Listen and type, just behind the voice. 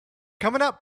Coming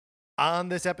up on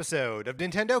this episode of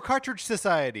Nintendo Cartridge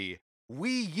Society,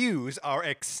 we use our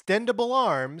extendable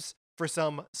arms for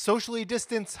some socially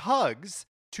distanced hugs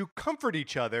to comfort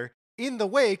each other in the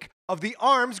wake of the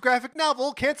ARMS graphic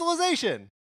novel cancelization.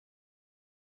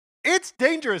 It's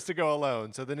dangerous to go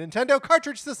alone, so the Nintendo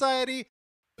Cartridge Society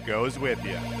goes with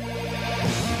you.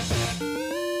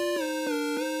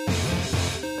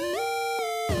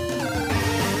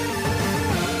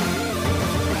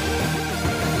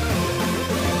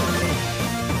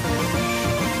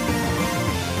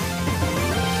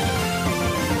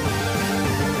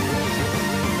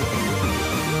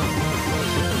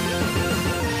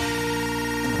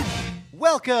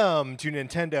 Welcome to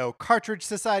Nintendo Cartridge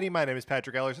Society. My name is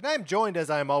Patrick Ellers, and I'm joined, as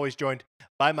I am always joined,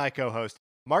 by my co-host,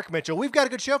 Mark Mitchell. We've got a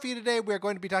good show for you today. We're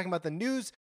going to be talking about the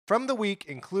news from the week,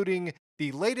 including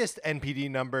the latest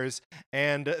NPD numbers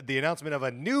and the announcement of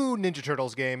a new Ninja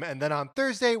Turtles game. And then on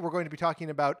Thursday, we're going to be talking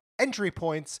about entry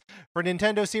points for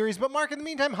Nintendo series. But Mark, in the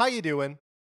meantime, how you doing?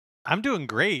 I'm doing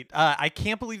great. I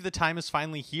can't believe the time is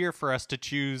finally here for us to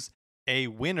choose a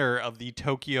winner of the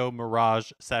Tokyo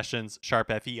Mirage Sessions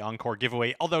Sharp FE Encore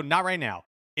giveaway. Although not right now,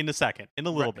 in a second, in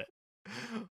a little bit.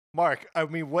 Mark, I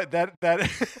mean, what that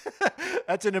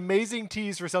that's an amazing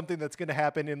tease for something that's going to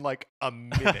happen in like a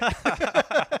minute.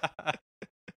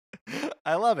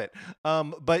 I love it.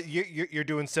 But you're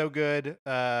doing so good.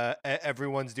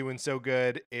 Everyone's doing so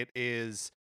good. It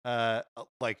is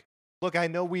look, I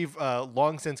know we've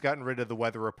long since gotten rid of the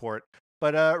weather report,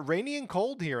 but rainy and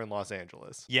cold here in Los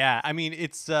Angeles. Yeah, I mean,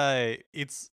 it's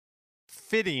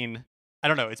fitting. I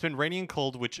don't know. It's been rainy and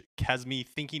cold, which has me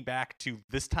thinking back to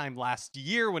this time last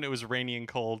year when it was rainy and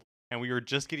cold and we were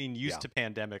just getting used to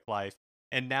pandemic life.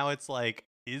 And now it's like,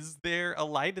 is there a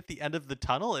light at the end of the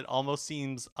tunnel? It almost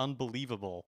seems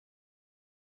unbelievable.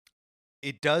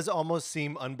 It does almost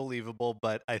seem unbelievable,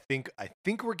 but I think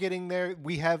we're getting there.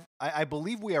 I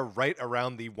believe we are right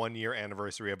around the 1 year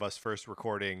anniversary of us first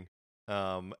recording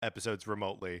episodes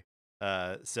remotely.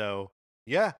 So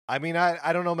yeah, I mean,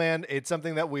 I don't know, man. It's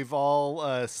something that we've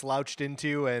all slouched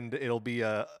into, and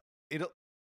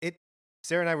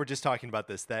Sarah and I were just talking about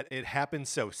this, that it happened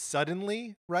so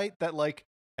suddenly, right? That like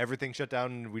everything shut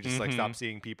down and we just like stopped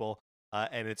seeing people.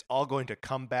 And it's all going to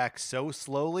come back so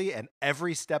slowly, and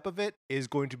every step of it is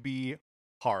going to be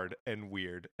hard and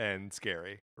weird and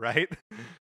scary, right?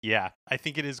 Yeah, I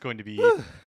think it is going to be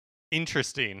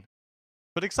interesting,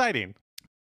 but exciting.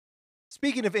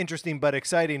 Speaking of interesting but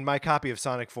exciting, my copy of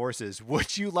Sonic Forces.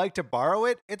 Would you like to borrow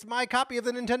it? It's my copy of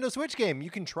the Nintendo Switch game. You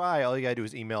can try. All you gotta do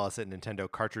is email us at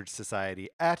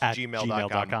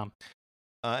nintendocartridgesociety@gmail.com.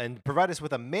 And provide us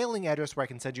with a mailing address where I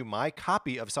can send you my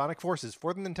copy of Sonic Forces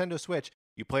for the Nintendo Switch.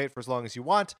 You play it for as long as you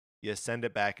want. You send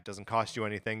it back. It doesn't cost you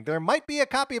anything. There might be a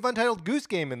copy of Untitled Goose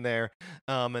Game in there,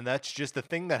 and that's just the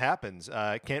thing that happens.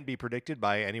 It can't be predicted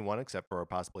by anyone except for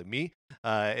possibly me.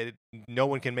 No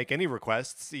one can make any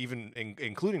requests, even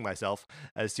including myself,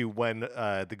 as to when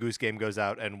the Goose Game goes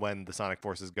out and when the Sonic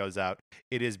Forces goes out.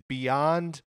 It is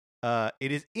beyond...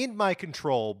 it is in my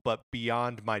control, but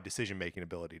beyond my decision-making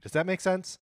ability. Does that make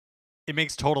sense? It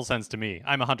makes total sense to me.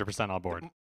 I'm 100% on board.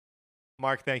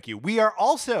 Mark, thank you. We are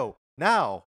also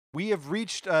now... We have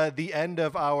reached the end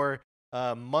of our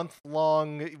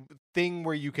month-long thing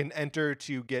where you can enter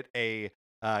to get a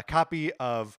copy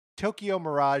of Tokyo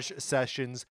Mirage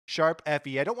Sessions Sharp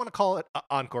FE. I don't want to call it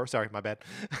Encore. Sorry, my bad.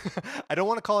 I don't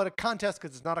want to call it a contest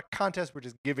because it's not a contest. We're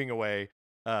just giving away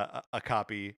a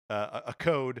copy, a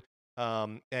code.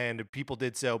 And people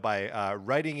did so by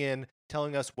writing in,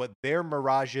 telling us what their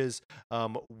Mirages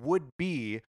would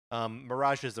be.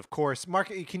 Mirages, of course.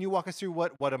 Mark, can you walk us through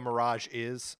what a Mirage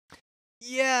is?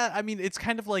 Yeah, I mean, it's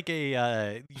kind of like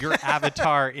a your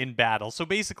avatar in battle. So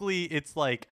basically, it's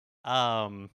like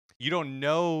you don't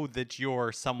know that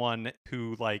you're someone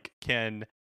who like can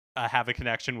have a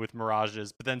connection with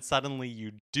Mirages, but then suddenly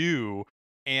you do.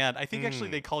 And I think actually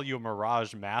they call you a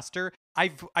Mirage Master. I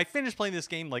finished playing this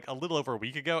game like a little over a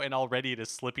week ago, and already it is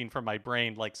slipping from my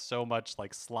brain like so much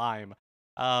like slime.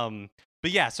 But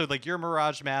yeah, so like you're a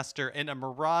Mirage Master, and a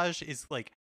Mirage is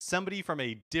like somebody from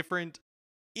a different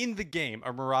in the game.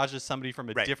 A Mirage is somebody from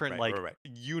a different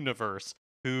universe,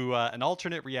 who an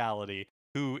alternate reality,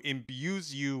 who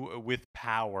imbues you with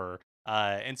power.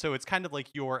 And so it's kind of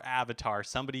like your avatar,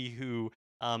 somebody who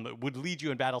would lead you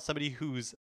in battle, somebody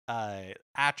whose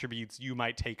attributes you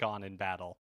might take on in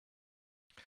battle.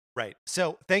 Right.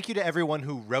 So thank you to everyone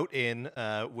who wrote in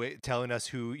telling us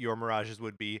who your Mirages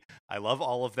would be. I love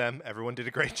all of them. Everyone did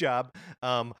a great job.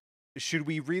 Should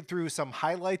we read through some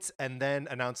highlights and then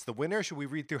announce the winner? Should we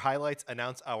read through highlights,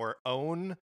 announce our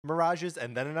own mirages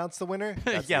and then announce the winner?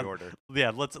 That's Yeah. the order.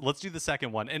 Yeah, let's do the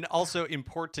second one. And also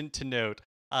important to note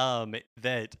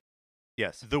that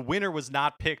Yes. the winner was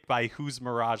not picked by whose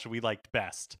mirage we liked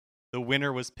best. The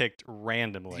winner was picked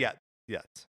randomly. Yeah. Yes.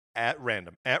 At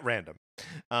random. At random.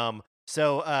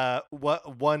 So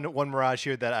one mirage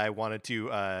here that I wanted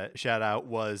to shout out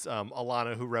was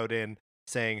Alana, who wrote in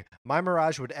saying, "My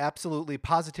mirage would absolutely,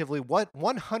 positively,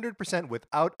 100%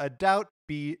 without a doubt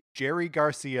be Jerry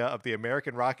Garcia of the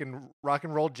American rock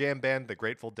and roll jam band, The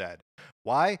Grateful Dead.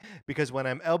 Why? Because when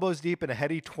I'm elbows deep in a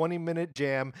heady 20-minute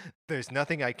jam, there's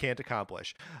nothing I can't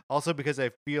accomplish. Also because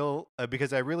I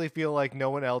really feel like no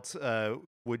one else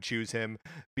would choose him.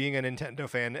 Being a Nintendo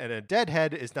fan and a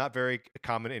Deadhead is not very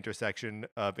common intersection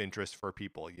of interest for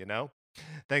people, you know?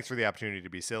 Thanks for the opportunity to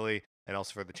be silly and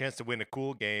also for the chance to win a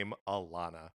cool game,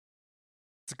 Alana."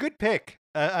 It's a good pick.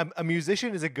 A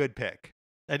musician is a good pick.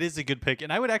 That is a good pick.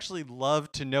 And I would actually love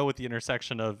to know what the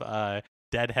intersection of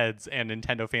Deadheads and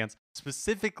Nintendo fans,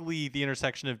 specifically the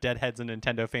intersection of Deadheads and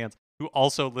Nintendo fans who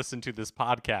also listen to this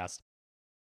podcast.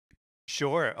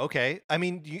 Sure. Okay. I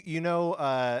mean,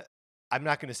 I'm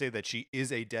not going to say that she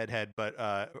is a Deadhead,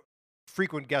 but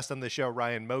frequent guest on the show,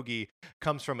 Ryan Mogi,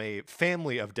 comes from a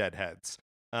family of Deadheads.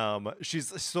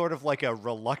 She's sort of like a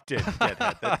reluctant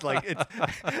Deadhead. That's like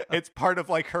it's part of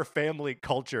like her family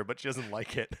culture, but she doesn't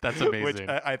like it. That's amazing. Which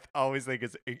I always think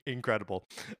is incredible.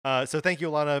 So thank you,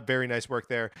 Alana. Very nice work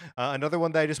there. Another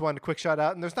one that I just wanted a quick shout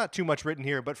out, and there's not too much written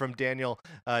here, but from Daniel.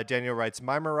 Daniel writes,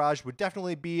 "My mirage would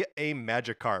definitely be a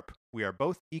Magikarp. We are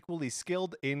both equally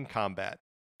skilled in combat,"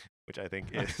 which I think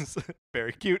is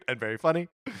very cute and very funny.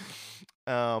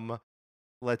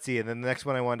 Let's see. And then the next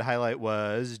one I wanted to highlight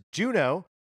was Juno.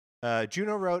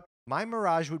 Juno wrote, "My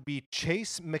mirage would be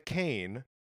Chase McCain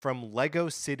from Lego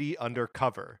City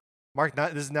Undercover." Mark,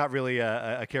 this is not really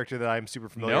a character that I'm super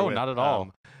familiar with. No, not at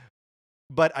all.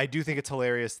 But I do think it's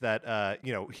hilarious that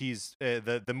he's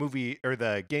the movie or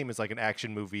the game is like an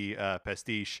action movie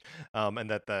pastiche, and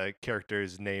that the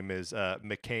character's name is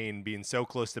McCain being so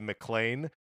close to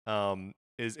McClane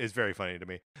is very funny to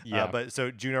me. Yeah. But so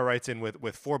Juno writes in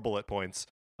with 4 bullet points.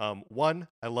 1,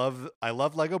 I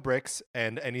love Lego bricks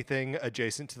and anything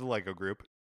adjacent to the Lego group.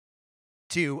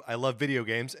 2, I love video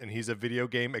games, and he's a video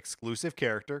game exclusive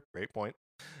character. Great point.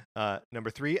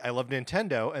 Number 3, I love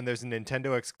Nintendo, and there's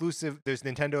Nintendo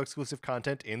exclusive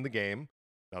content in the game.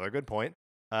 Another good point.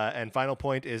 And final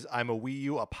point is I'm a Wii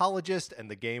U apologist, and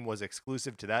the game was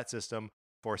exclusive to that system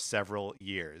for several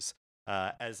years.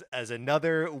 As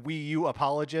another Wii U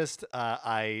apologist,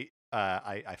 I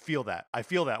feel that. I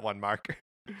feel that one, Mark.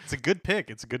 It's a good pick.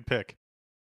 It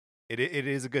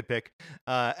is a good pick.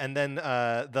 And then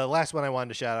the last one I wanted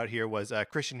to shout out here was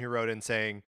Christian, who wrote in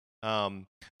saying,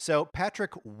 so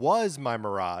Patrick was my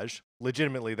mirage.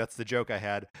 Legitimately, that's the joke I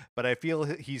had. But I feel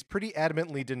he's pretty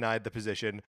adamantly denied the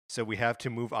position, so we have to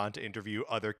move on to interview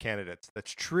other candidates.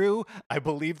 That's true. I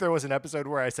believe there was an episode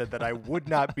where I said that I would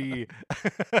not be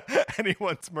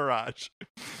anyone's mirage.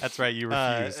 That's right. You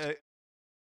refused.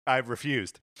 I've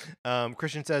refused.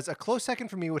 Christian says, a close second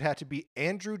for me would have to be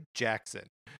Andrew Jackson.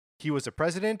 He was a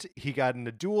president. He got in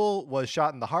a duel, was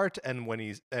shot in the heart,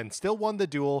 and still won the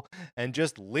duel, and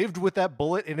just lived with that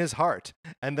bullet in his heart,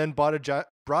 and then brought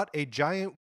a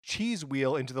giant cheese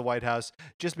wheel into the White House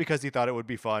just because he thought it would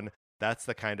be fun. That's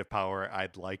the kind of power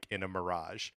I'd like in a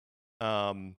mirage.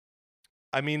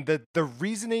 I mean, the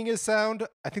reasoning is sound.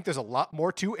 I think there's a lot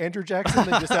more to Andrew Jackson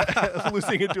than just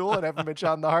losing a duel and having been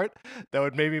shot in the heart. That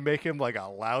would maybe make him like a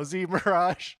lousy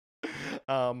mirage.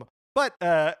 But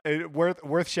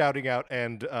worth shouting out,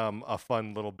 and a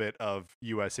fun little bit of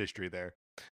U.S. history there.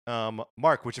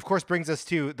 Mark, which of course brings us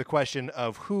to the question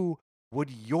of who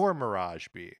would your mirage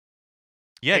be?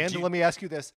 Yeah. And let me ask you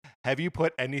this: have you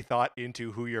put any thought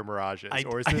into who your mirage is,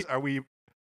 or is this? Are we?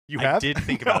 You have? I did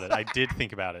think about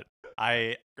it.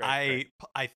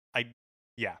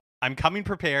 Yeah. I'm coming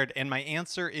prepared, and my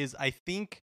answer is, I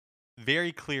think,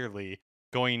 very clearly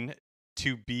going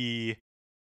to be.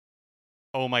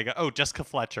 Oh my god! Oh, Jessica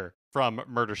Fletcher from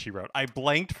Murder, She Wrote. I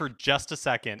blanked for just a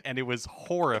second, and it was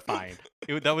horrifying.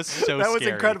 That was so scary. That was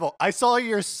incredible. I saw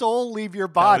your soul leave your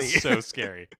body. That was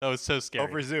so scary.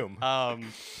 Over Zoom.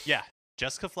 Yeah.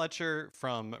 Jessica Fletcher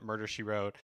from Murder, She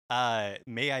Wrote.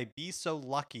 May I be so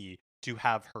lucky to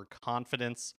have her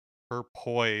confidence, her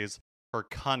poise, her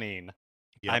cunning.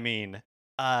 Yep. I mean,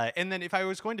 and then if I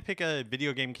was going to pick a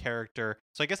video game character,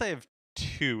 so I guess I have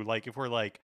 2. Like, if we're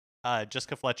like,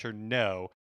 Jessica Fletcher, no.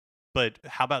 But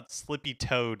how about Slippy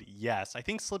Toad? Yes. I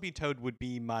think Slippy Toad would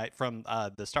be from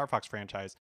the Star Fox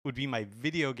franchise, would be my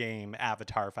video game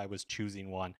avatar if I was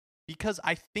choosing one. Because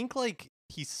I think, like,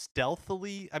 he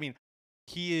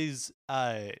he is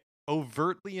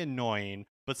overtly annoying,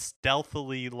 but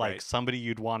stealthily like Right. somebody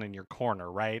you'd want in your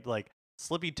corner, right? Like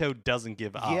Slippy Toad doesn't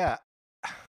give up. Yeah.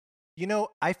 You know,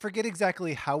 I forget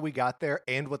exactly how we got there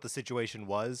and what the situation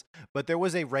was, but there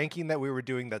was a ranking that we were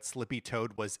doing that Slippy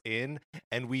Toad was in,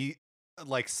 and we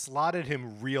like slotted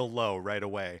him real low right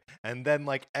away. And then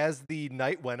like as the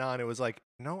night went on, it was like,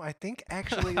 no, I think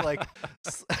actually like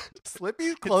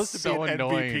Slippy's close It's to being so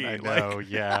annoying. MVP. I Like, know.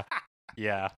 Yeah.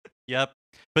 Yeah. Yep.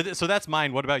 But so that's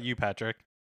mine. What about you, Patrick?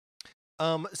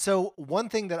 So one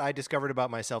thing that I discovered about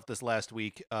myself this last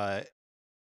week,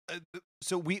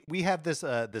 so we have this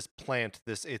plant,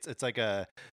 it's like a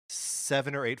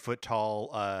 7 or 8 foot tall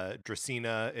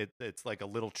Dracaena. It's like a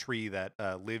little tree that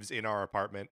lives in our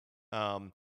apartment,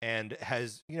 and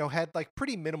has had like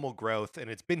pretty minimal growth, and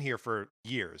it's been here for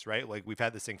years, right? Like we've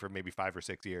had this thing for maybe 5 or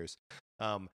 6 years,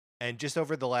 um, and just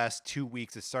over the last 2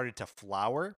 weeks, it started to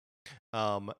flower.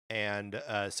 And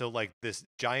so like this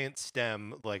giant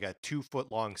stem, like a 2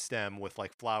 foot long stem with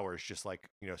like flowers just like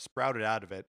sprouted out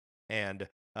of it, and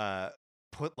uh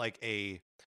put like a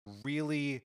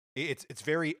really it's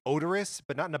very odorous,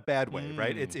 but not in a bad way,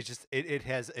 right? Mm. It's just it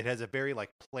has a very like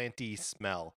planty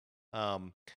smell.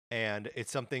 um and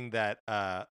it's something that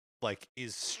like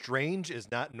is strange, is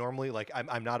not normally like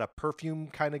I'm not a perfume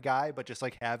kind of guy, but just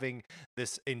like having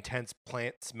this intense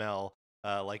plant smell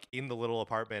like in the little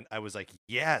apartment, I was like,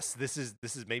 yes, this is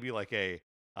maybe like a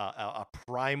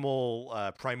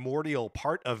primordial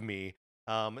part of me.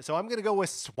 So I'm gonna go with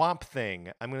Swamp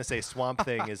Thing. I'm gonna say Swamp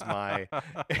Thing is my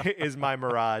is my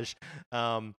Mirage.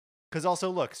 Because also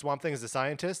look, Swamp Thing is a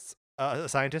scientist. A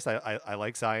scientist. I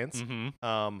like science.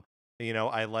 Mm-hmm.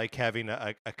 I like having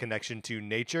a connection to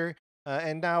nature.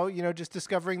 And now, just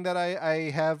discovering that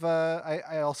I have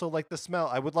I also like the smell.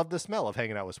 I would love the smell of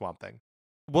hanging out with Swamp Thing.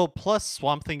 Well, plus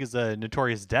Swamp Thing is a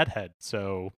notorious deadhead,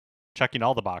 so checking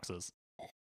all the boxes.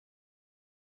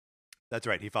 That's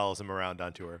right. He follows him around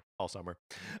on tour all summer.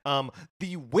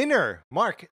 The winner,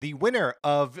 Mark, the winner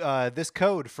of this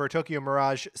code for Tokyo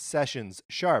Mirage Sessions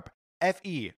Sharp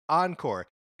FE Encore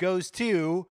goes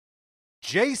to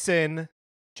Jason.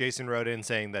 Jason wrote in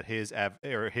saying that his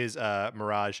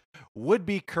Mirage would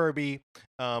be Kirby.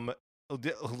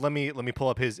 Let me pull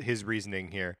up his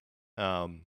reasoning here.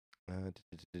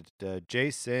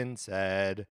 Jason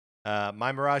said,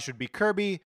 my Mirage would be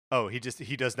Kirby. Oh, he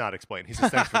does not explain. He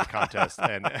says thanks for the contest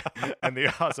and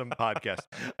the awesome podcast.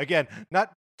 Again,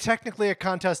 not technically a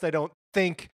contest, I don't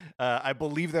think. I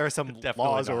believe there are some Definitely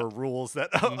laws not. or rules that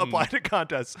apply to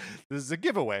contests. This is a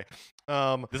giveaway.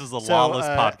 This is a lawless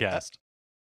podcast.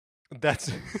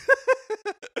 That's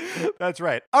that's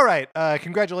right. All right.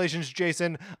 Congratulations,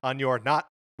 Jason, on your not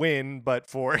win, but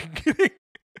for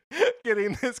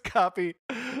getting this copy,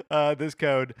 this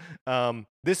code.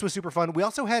 This was super fun. We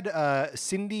also had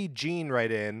Cindy Jean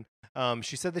write in.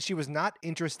 She said that she was not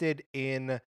interested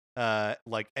in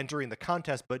like entering the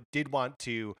contest, but did want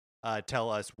to tell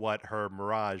us what her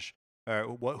Mirage,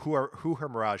 who her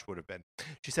Mirage would have been.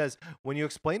 She says, when you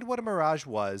explained what a Mirage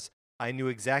was, I knew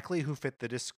exactly who fit the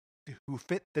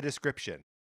description.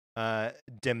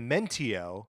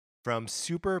 Dementio from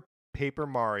Super Paper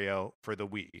Mario for the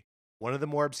Wii. One of the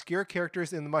more obscure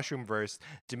characters in the Mushroomverse,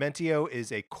 Dementio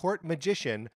is a court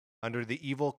magician under the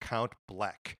evil Count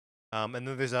Bleck. And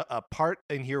then there's a part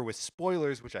in here with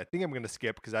spoilers, which I think I'm going to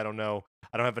skip because I don't know.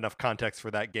 I don't have enough context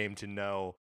for that game to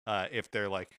know if they're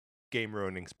like game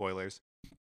ruining spoilers.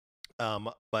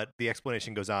 But the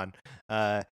explanation goes on.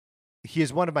 He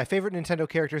is one of my favorite Nintendo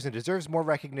characters and deserves more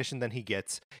recognition than he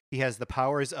gets. He has the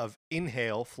powers of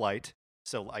inhale, flight,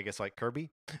 so I guess like Kirby,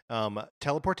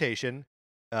 teleportation,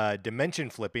 dimension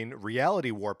flipping, reality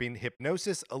warping,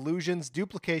 hypnosis, illusions,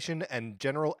 duplication, and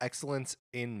general excellence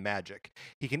in magic.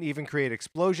 He can even create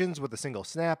explosions with a single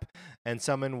snap and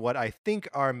summon what I think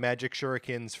are magic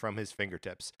shurikens from his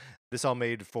fingertips. This all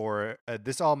made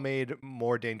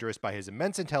more dangerous by his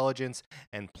immense intelligence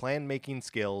and plan-making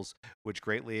skills, which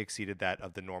greatly exceeded that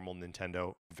of the normal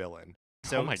Nintendo villain.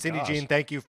 So, Oh my Cindy gosh. Jean,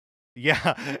 thank you.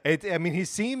 Yeah, I mean, he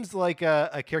seems like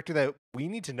a character that we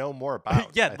need to know more about.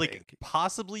 Yeah, I like think.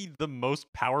 possibly the most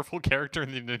powerful character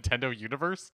in the Nintendo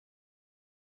universe.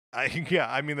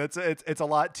 Yeah, I mean it's a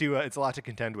lot to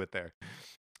contend with there.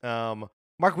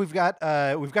 Mark, we've got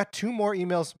 2 more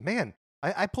emails. Man,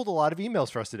 I pulled a lot of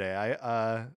emails for us today.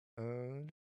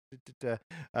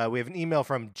 We have an email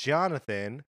from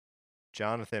Jonathan.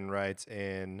 Jonathan writes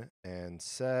in and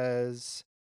says,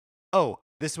 "Oh,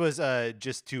 this was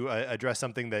just to address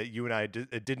something that you and I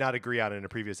did not agree on in a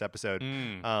previous episode."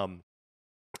 Mm.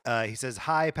 He says,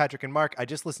 "Hi, Patrick and Mark. I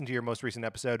just listened to your most recent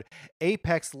episode.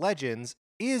 Apex Legends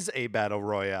is a battle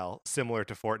royale similar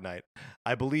to Fortnite.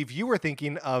 I believe you were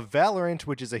thinking of Valorant,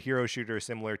 which is a hero shooter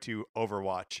similar to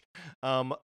Overwatch."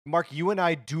 Mark, you and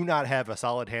I do not have a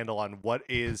solid handle on what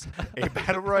is a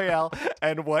battle royale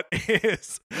and what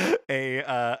is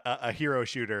a hero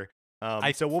shooter.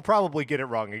 So we'll probably get it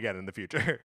wrong again in the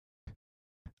future.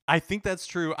 I think that's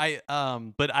true.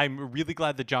 But I'm really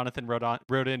glad that Jonathan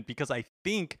wrote in because I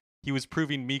think he was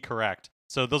proving me correct.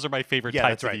 So those are my favorite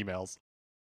types of emails.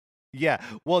 Yeah,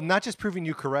 well, not just proving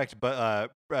you correct,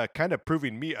 but kind of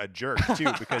proving me a jerk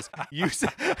too, because you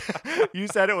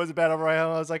said it was a battle royale.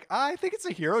 And I was like, I think it's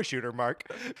a hero shooter, Mark,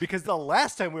 because the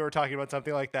last time we were talking about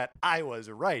something like that, I was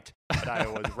right, but I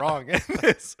was wrong in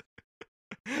this.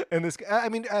 And this, I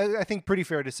mean, I think pretty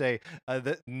fair to say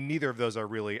that neither of those are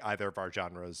really either of our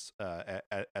genres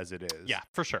as it is. Yeah,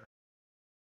 for sure.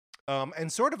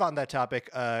 And sort of on that topic,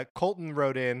 Colton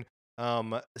wrote in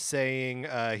saying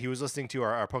he was listening to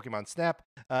our Pokemon Snap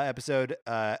episode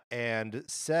and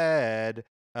said,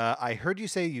 I heard you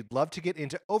say you'd love to get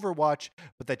into Overwatch,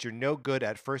 but that you're no good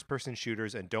at first-person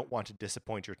shooters and don't want to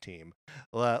disappoint your team.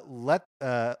 Let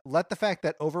the fact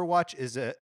that Overwatch is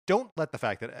a Don't let the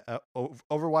fact that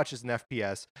Overwatch is an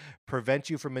FPS prevent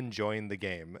you from enjoying the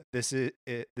game. This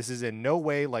is in no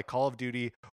way like Call of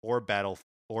Duty or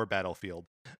Battlefield.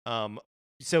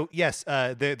 So yes,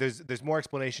 there's more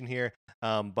explanation here,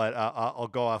 but I'll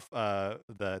go off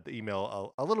the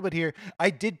email a little bit here. I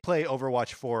did play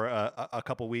Overwatch for a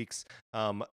couple weeks.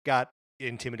 Got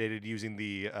intimidated using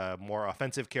the more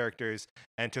offensive characters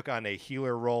and took on a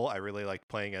healer role. I really liked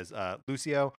playing as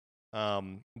Lucio.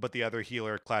 But the other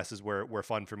healer classes were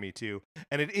fun for me too.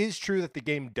 And it is true that the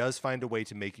game does find a way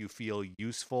to make you feel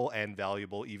useful and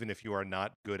valuable, even if you are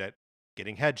not good at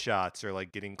getting headshots or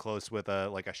like getting close with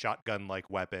a shotgun like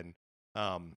weapon,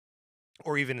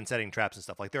 or even in setting traps and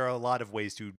stuff. Like there are a lot of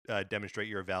ways to demonstrate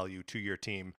your value to your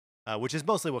team, which is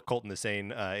mostly what Colton is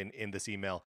saying in this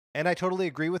email. And I totally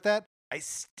agree with that. I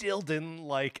still didn't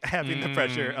like having the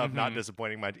pressure of not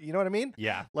disappointing my, you know what I mean?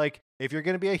 Yeah. Like if you're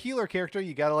going to be a healer character,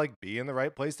 you got to like be in the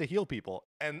right place to heal people.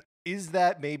 And is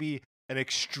that maybe an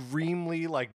extremely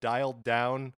like dialed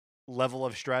down level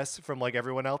of stress from like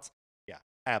everyone else? Yeah,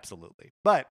 absolutely.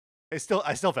 But I still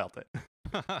felt it.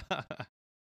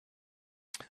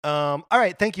 All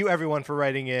right. Thank you everyone for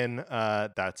writing in.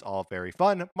 That's all very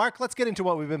fun. Mark, let's get into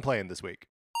what we've been playing this week.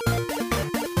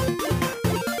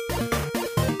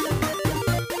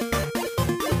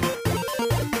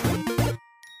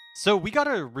 So we got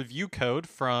a review code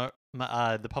from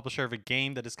the publisher of a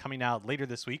game that is coming out later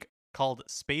this week called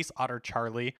Space Otter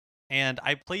Charlie, and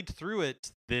I played through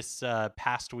it this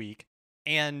past week,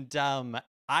 and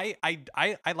I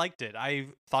liked it. I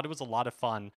thought it was a lot of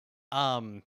fun.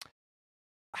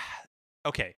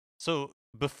 Okay, so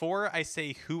before I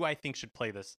say who I think should play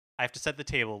this, I have to set the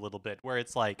table a little bit, where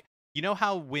it's like, you know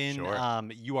how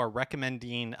when you are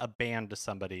recommending a band to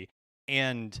somebody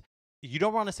and you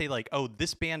don't want to say like, oh,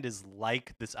 this band is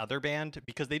like this other band,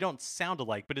 because they don't sound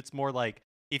alike, but it's more like,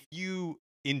 if you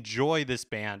enjoy this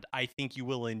band, I think you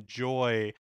will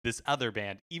enjoy this other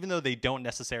band, even though they don't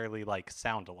necessarily like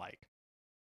sound alike.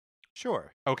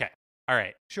 Sure. Okay. All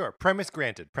right. Sure. Premise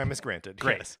granted.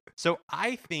 Great. Yes. So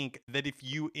I think that if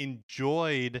you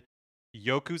enjoyed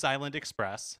Yoku's Island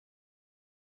Express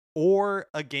or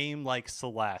a game like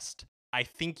Celeste, I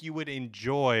think you would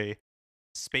enjoy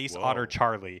Space Otter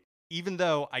Charlie. Even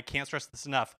though I can't stress this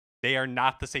enough, they are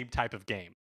not the same type of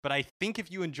game. But I think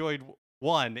if you enjoyed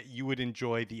one, you would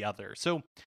enjoy the other. So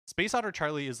Space Otter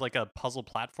Charlie is like a puzzle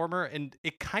platformer, and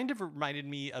it kind of reminded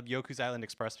me of Yoku's Island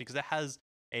Express because it has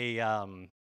a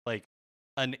like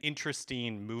an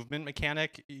interesting movement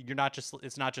mechanic.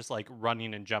 It's not just like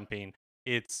running and jumping.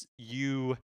 It's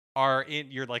you're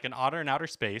like an otter in outer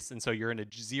space, and so you're in a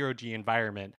 0G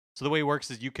environment. So the way it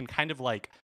works is you can kind of like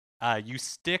you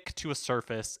stick to a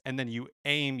surface and then you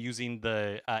aim using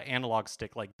the analog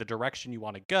stick, like the direction you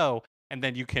want to go. And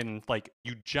then you can like,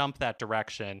 you jump that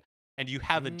direction, and you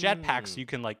have a jetpack so you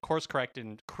can like course correct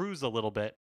and cruise a little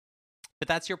bit. But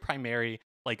that's your primary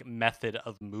like method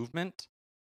of movement.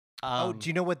 Do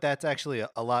you know what that's actually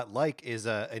a lot like is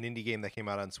an indie game that came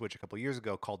out on Switch a couple years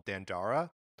ago called Dandara.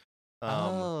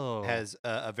 Has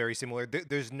a very similar,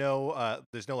 there's no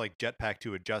like jetpack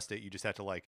to adjust it. You just have to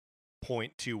like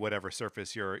point to whatever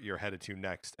surface you're headed to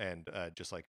next and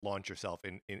just like launch yourself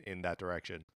in that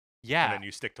direction. Yeah. And then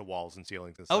you stick to walls and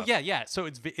ceilings and stuff. Oh yeah. So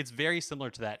it's very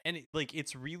similar to that. And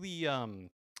it's really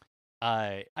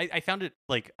I found it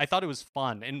like, I thought it was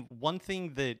fun. And one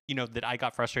thing that, that I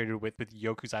got frustrated with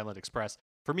Yoku's Island Express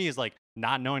for me is like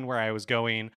not knowing where I was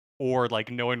going, or like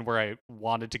knowing where I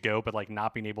wanted to go, but like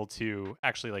not being able to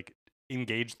actually like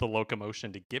engage the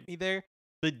locomotion to get me there.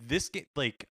 But this game,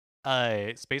 like,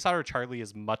 Space Otter Charlie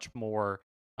is much more,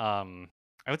 I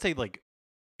would say like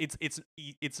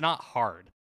it's not hard.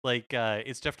 Like,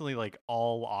 it's definitely like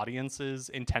all audiences,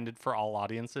 intended for all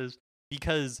audiences,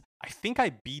 because I think I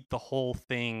beat the whole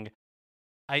thing.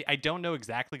 I don't know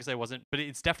exactly because I wasn't, but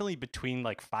it's definitely between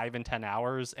like 5 and 10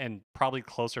 hours, and probably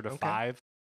closer to Okay. 5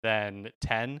 than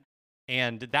 10.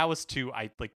 And that was to I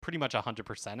like pretty much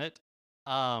 100% it.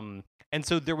 And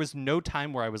so there was no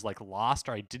time where I was like lost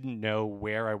or I didn't know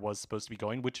where I was supposed to be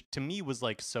going, which to me was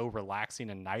like so relaxing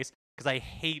and nice because I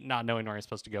hate not knowing where I'm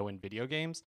supposed to go in video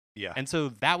games. Yeah. And so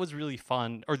that was really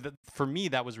fun, or for me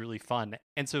that was really fun.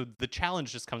 And so the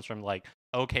challenge just comes from like,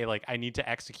 okay, like I need to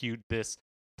execute this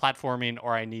platforming,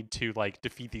 or I need to like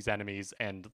defeat these enemies,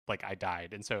 and like I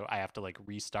died, and so I have to like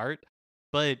restart.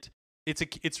 But it's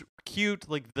cute.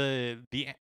 Like the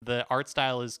art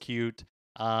style is cute.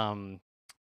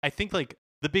 I think like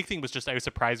the big thing was just I was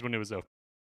surprised when it was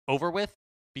over with,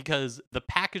 because the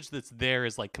package that's there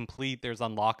is like complete. There's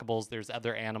unlockables. There's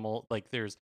other animal, like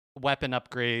there's weapon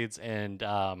upgrades and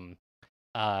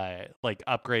like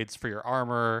upgrades for your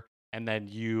armor, and then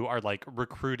you are like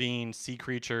recruiting sea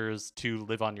creatures to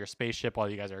live on your spaceship while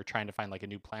you guys are trying to find like a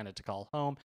new planet to call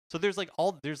home. So there's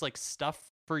like stuff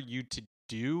for you to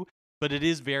do, but it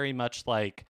is very much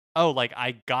like, oh, like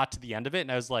I got to the end of it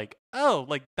and I was like, oh,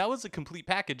 like that was a complete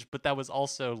package, but that was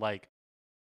also like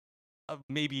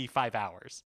maybe 5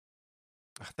 hours.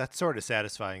 That's sort of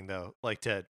satisfying though, like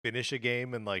to finish a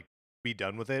game and like be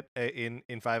done with it in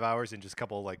 5 hours in just a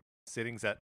couple like sittings.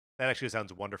 That actually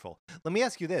sounds wonderful. Let me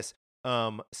ask you this: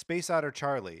 Space Otter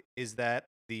Charlie, is that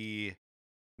the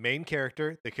main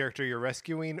character, the character you're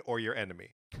rescuing, or your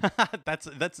enemy? That's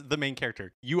the main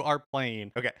character. You are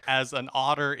playing Okay, as an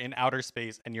otter in outer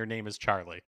space, and your name is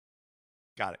Charlie.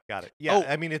 got it. Yeah, Oh,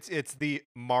 I mean it's the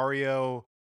Mario,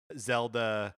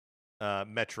 Zelda,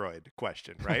 Metroid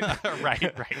question, right?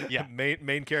 right, yeah.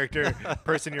 Main character,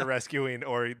 person you're rescuing,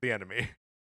 or the enemy.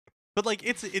 But like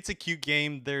it's a cute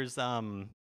game. There's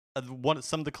one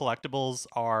some of the collectibles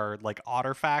are like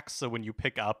otter facts. So when you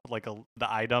pick up like the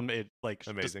item, it like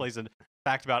Amazing. displays a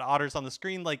fact about otters on the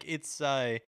screen. Like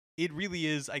it really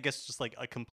is, I guess, just like a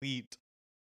complete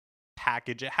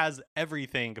package. It has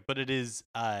everything, but it is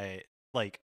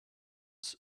like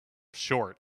s-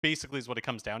 short. Basically, is what it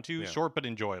comes down to. Yeah. Short but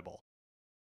enjoyable.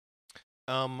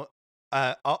 Um,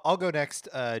 I'll go next.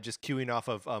 Just queuing off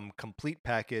of complete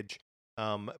package.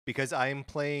 Because I'm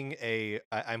playing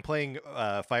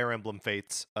Fire Emblem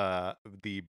Fates,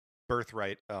 the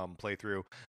Birthright playthrough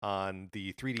on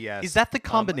the 3DS. Is that the Um,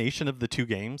 combination of the two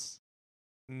games?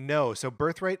 no, so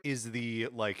Birthright is the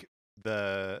like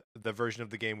the version of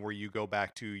the game where you go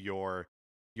back to your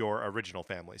original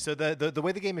family. So the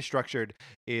way the game is structured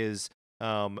is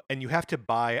and you have to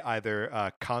buy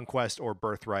either Conquest or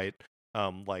Birthright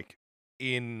like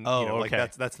in Oh, like okay.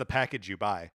 that's the package you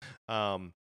buy.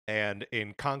 And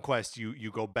in Conquest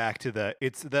you go back to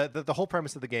the whole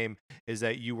premise of the game is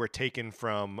that you were taken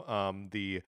from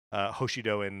the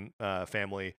Hoshidoan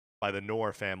family by the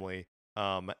Nor family,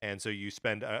 and so you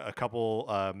spend a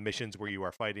couple missions where you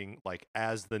are fighting like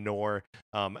as the Nor,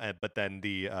 but then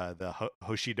the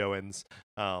Hoshidoans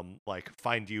like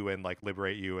find you and like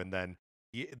liberate you, and then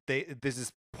there's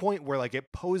this point where like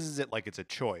it poses it like it's a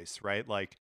choice, right?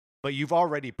 Like, but you've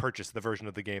already purchased the version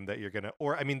of the game that you're gonna,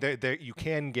 or I mean, there you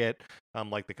can get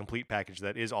like the complete package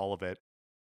that is all of it,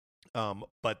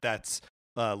 but that's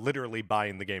literally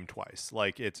buying the game twice.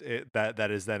 Like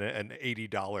that is then an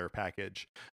 $80 package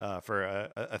for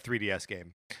a 3DS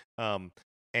game.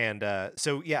 And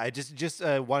so yeah, I just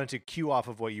wanted to cue off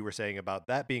of what you were saying about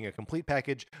that being a complete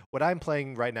package. What I'm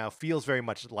playing right now feels very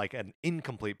much like an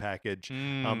incomplete package,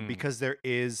 Mm. because there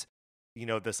is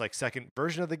this like second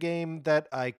version of the game that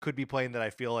I could be playing that I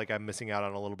feel like I'm missing out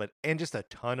on a little bit, and just a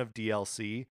ton of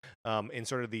DLC in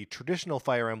sort of the traditional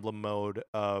Fire Emblem mode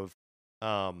of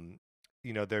um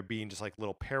there being just like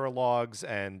little paralogs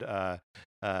and uh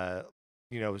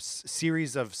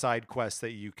series of side quests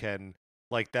that you can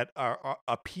like that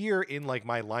appear in like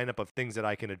my lineup of things that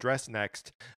I can address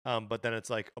next, but then it's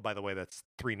like, oh, by the way, that's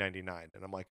 $3.99, and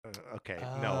I'm like, okay,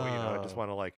 no, I just Oh. want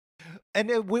to like, and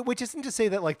which isn't to say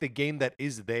that like the game that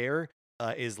is there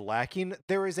is lacking.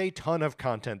 There is a ton of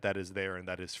content that is there and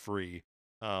that is free,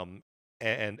 um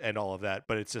and all of that,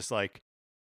 but it's just like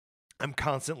I'm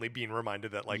constantly being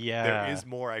reminded that like there Yeah. is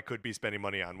more I could be spending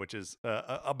money on, which is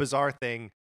a bizarre thing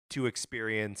to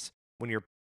experience when you're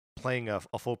playing a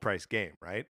full price game,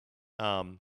 right?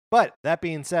 But that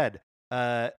being said,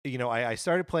 I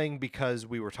started playing because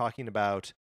we were talking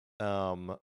about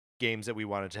games that we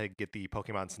wanted to get the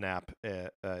Pokemon Snap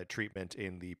treatment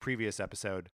in the previous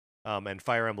episode, and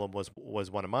Fire Emblem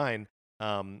was one of mine.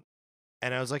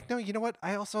 And I was like, no, you know what?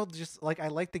 I also just I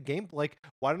like the game. Like,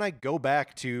 why don't I go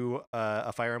back to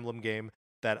a Fire Emblem game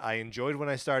that I enjoyed when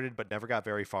I started, but never got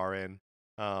very far in.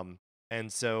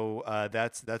 And so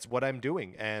that's what I'm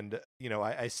doing. And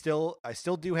I still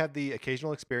do have the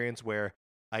occasional experience where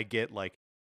I get like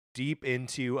deep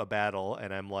into a battle,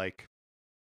 and I'm like,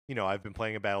 I've been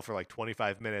playing a battle for like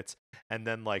 25 minutes, and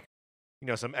then like,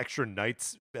 some extra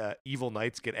knights, evil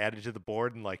knights get added to the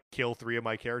board and like kill 3 of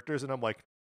my characters, and I'm like,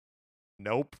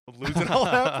 nope, I'm losing all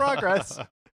that progress.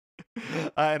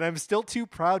 And I'm still too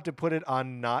proud to put it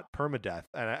on not permadeath,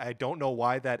 and I don't know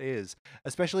why that is,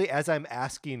 especially as I'm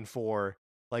asking for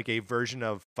like a version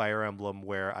of Fire Emblem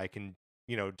where I can,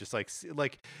 just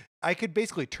like I could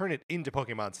basically turn it into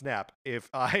Pokemon Snap if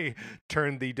I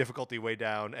turned the difficulty way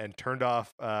down and turned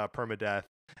off permadeath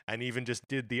and even just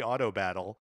did the auto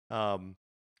battle.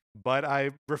 But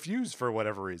I refuse for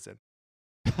whatever reason.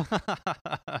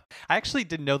 I actually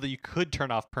didn't know that you could turn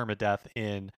off permadeath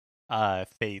in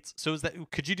Fates. So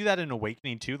could you do that in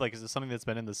Awakening too? Like, is it something that's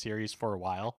been in the series for a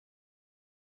while?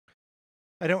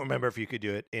 I don't remember if you could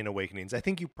do it in Awakenings. I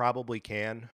think you probably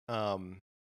can.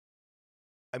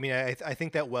 I mean, I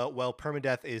think that while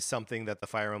permadeath is something that the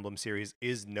Fire Emblem series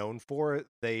is known for,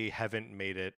 they haven't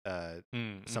made it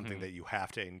something that you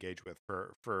have to engage with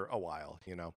for a while,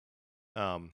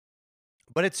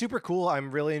 But it's super cool.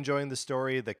 I'm really enjoying the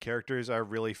story. The characters are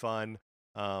really fun.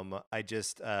 I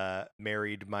just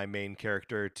married my main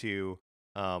character to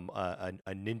a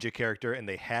ninja character, and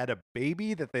they had a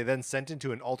baby that they then sent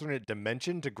into an alternate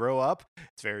dimension to grow up.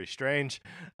 It's very strange,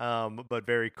 but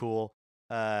very cool.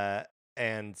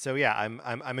 And so yeah,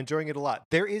 I'm enjoying it a lot.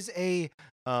 There is a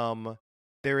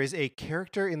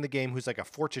character in the game who's like a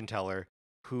fortune teller,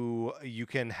 who you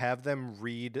can have them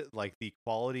read like the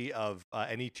quality of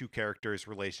any two characters'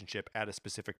 relationship at a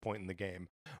specific point in the game.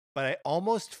 But I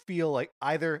almost feel like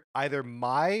either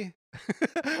my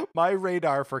my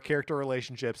radar for character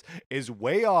relationships is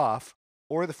way off,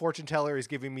 or the fortune teller is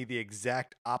giving me the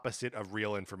exact opposite of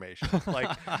real information.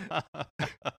 Like,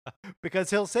 because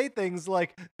he'll say things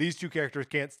like, these two characters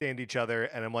can't stand each other,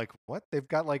 and I'm like, what? They've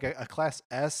got like a class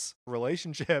S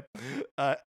relationship.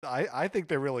 I think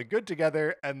they're really good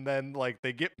together, and then like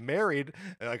they get married,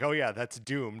 and like, oh yeah, that's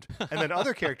doomed. And then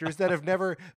other characters that have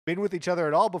never been with each other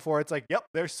at all before, it's like, yep,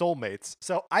 they're soulmates.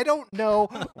 So I don't know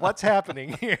what's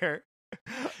happening here.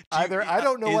 Either I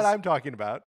don't know what I'm talking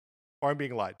about, or I'm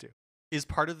being lied to. Is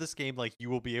part of this game like you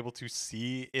will be able to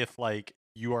see if like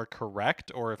you are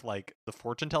correct, or if like the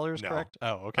fortune teller is correct?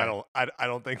 Oh, okay. I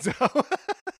don't think so.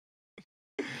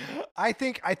 I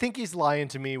think he's lying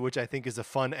to me, which I think is a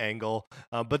fun angle,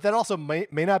 but that also may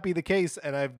not be the case,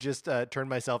 and I've just turned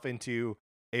myself into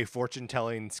a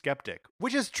fortune-telling skeptic,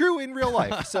 which is true in real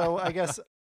life. So I guess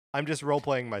I'm just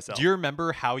role-playing myself. Do you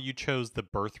remember how you chose the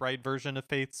Birthright version of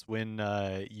Fates when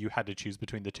you had to choose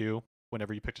between the two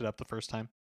whenever you picked it up the first time?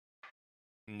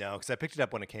 No, because I picked it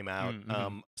up when it came out.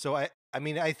 So I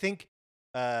mean, I think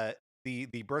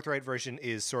the Birthright version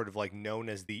is sort of like known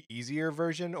as the easier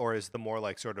version, or is the more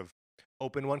like sort of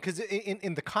open one, because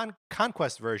in the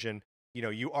Conquest version,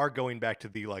 you are going back to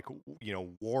the like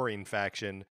warring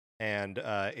faction, and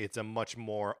it's a much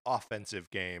more offensive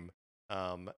game,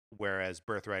 whereas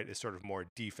Birthright is sort of more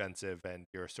defensive, and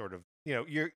you're sort of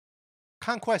you're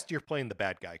Conquest, you're playing the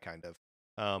bad guy kind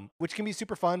of, which can be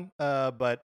super fun,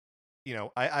 but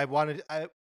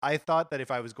I thought that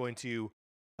if I was going to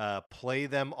play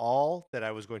them all, that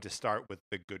I was going to start with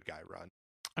the good guy run.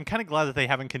 I'm kind of glad that they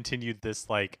haven't continued this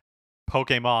like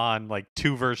Pokemon like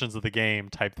two versions of the game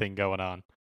type thing going on.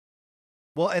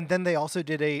 Well, and then they also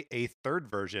did a third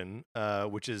version,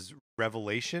 which is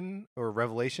Revelations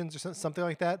or something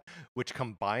like that, which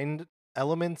combined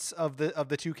elements of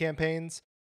the two campaigns,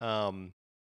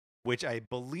 which I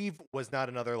believe was not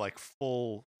another like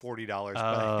full $40, but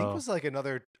I think it was like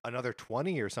another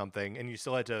 $20 or something, and you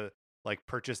still had to like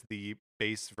purchase the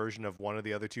base version of one of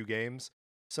the other two games.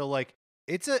 So like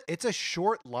it's a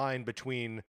short line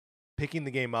between picking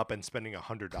the game up and spending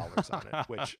 $100 on it,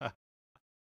 which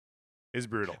is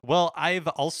brutal. Well, I've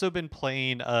also been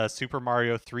playing Super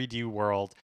Mario 3D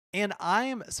World, and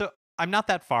I'm not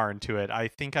that far into it. I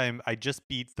think I just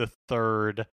beat the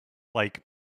third like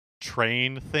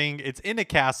train thing. It's in a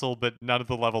castle, but none of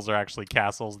the levels are actually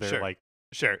castles. They're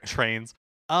trains.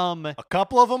 A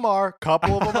couple of them are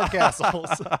castles.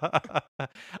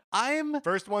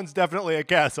 First one's definitely a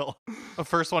castle. The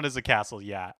first one is a castle,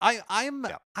 yeah.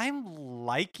 I'm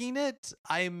liking it.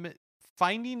 I'm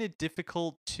finding it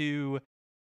difficult to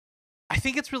I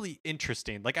think it's really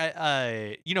interesting. Like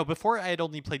before I had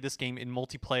only played this game in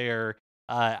multiplayer,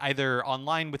 either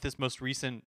online with this most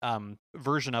recent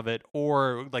version of it,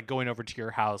 or like going over to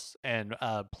your house and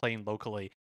playing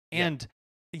locally. Yeah. And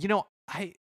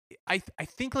I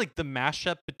think like the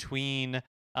mashup between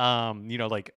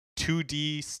like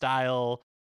 2D style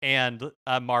and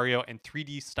Mario and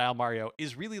 3D style Mario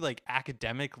is really like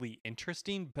academically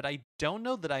interesting, but I don't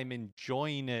know that I'm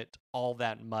enjoying it all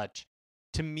that much.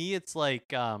 To me, it's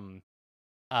like uh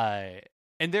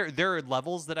and there are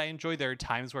levels that I enjoy. There are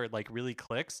times where it like really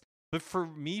clicks. But for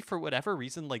me, for whatever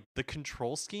reason, like the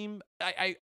control scheme,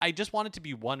 I just want it to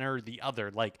be one or the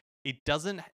other. Like it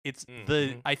doesn't it's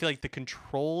the Mhm. I feel like the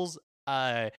controls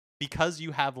because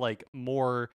you have like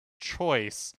more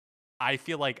choice, I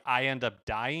feel like I end up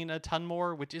dying a ton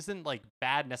more, which isn't like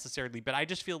bad necessarily, but I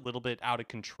just feel a little bit out of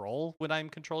control when I'm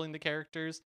controlling the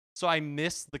characters. So I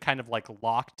miss the kind of like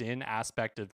locked in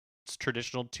aspect of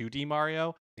traditional 2D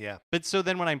Mario. Yeah. But so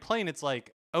then when I'm playing, it's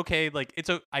like, okay, like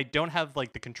I don't have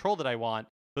like the control that I want,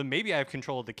 but maybe I have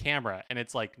control of the camera. And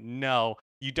it's like, no,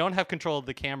 you don't have control of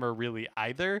the camera really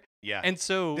either. Yeah. And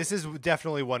so This is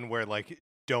definitely one where like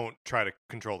don't try to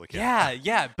control the yeah, camera.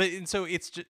 yeah, but and so it's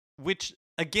just which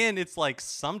again, it's like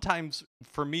sometimes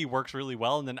for me works really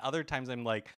well, and then other times I'm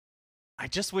like, I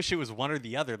just wish it was one or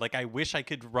the other. Like I wish I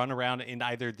could run around in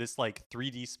either this like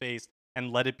 3D space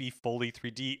and let it be fully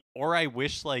 3D, or I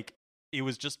wish like it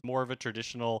was just more of a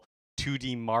traditional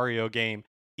 2D Mario game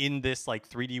in this like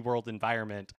 3D world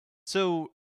environment.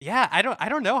 So yeah, I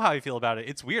don't know how I feel about it.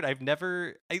 It's weird. I've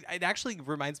never. It actually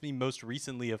reminds me most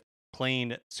recently of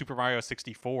playing Super Mario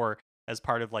 64 as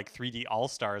part of like 3D All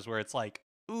Stars, where it's like,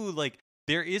 ooh, like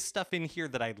there is stuff in here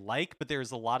that I like, but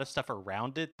there's a lot of stuff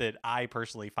around it that I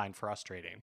personally find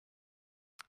frustrating.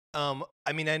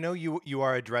 I mean, I know you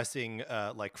are addressing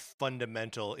like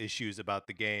fundamental issues about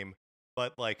the game,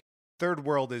 but like Third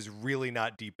World is really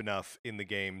not deep enough in the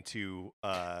game to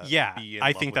Yeah, be in I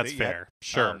love think with that's it yet. fair.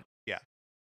 Sure. Yeah.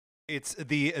 It's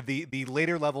the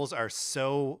later levels are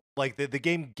so like the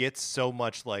game gets so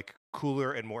much like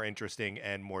cooler and more interesting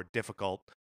and more difficult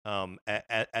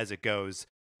as it goes.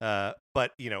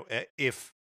 But you know,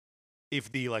 if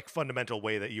the like fundamental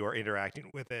way that you are interacting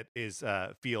with it is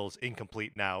feels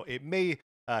incomplete now, it may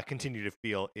continue to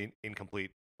feel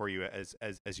incomplete for you as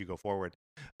you go forward.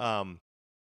 Um,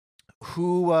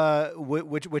 who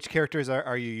which characters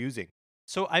are you using?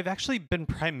 So I've actually been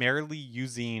primarily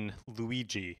using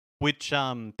Luigi, which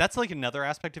that's like another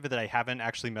aspect of it that I haven't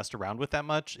actually messed around with that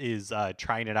much is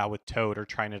trying it out with Toad or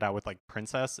trying it out with like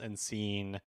Princess and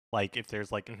seeing like if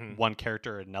there's like Hmm. one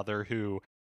character or another who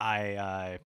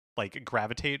I like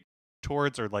gravitate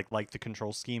towards or like the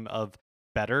control scheme of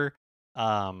better.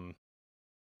 Um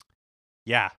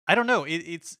yeah, I don't know.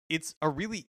 It's a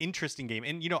really interesting game,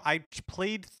 and I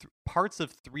played parts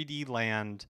of 3D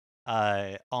Land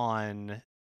on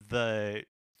the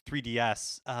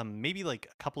 3DS maybe like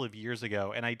a couple of years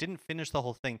ago, and I didn't finish the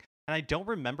whole thing, and I don't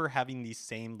remember having these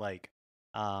same like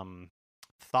um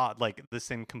the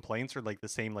same complaints or like the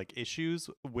same like issues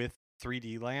with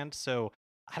 3D Land. So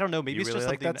I don't know. Maybe You it's really just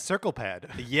like something. that circle pad,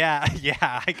 Yeah,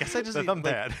 yeah. I guess I just the thumb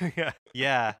like pad. Yeah.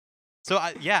 yeah. So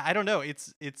I don't know.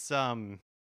 It's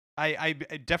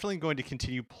definitely going to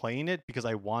continue playing it because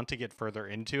I want to get further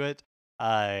into it.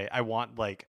 I want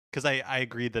like because I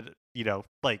agree that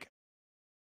like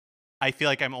I feel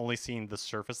like I'm only seeing the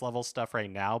surface level stuff right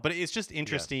now, but it's just Yeah.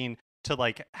 interesting to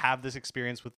like have this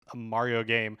experience with a Mario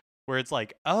game where it's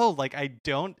like, oh, like I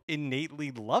don't innately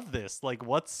love this. Like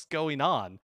what's going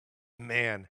on?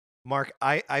 Man, Mark,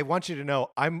 I want you to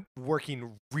know I'm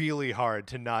working really hard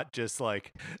to not just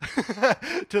like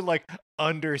to like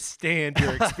understand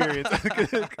your experience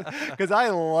because I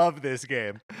love this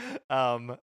game.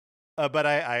 Um, but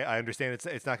I understand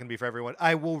it's not going to be for everyone.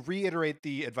 I will reiterate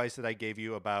the advice that I gave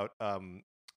you about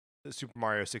Super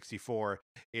Mario 64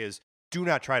 is do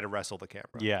not try to wrestle the camera.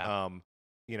 Yeah.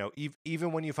 You know,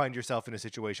 even when you find yourself in a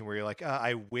situation where you're like,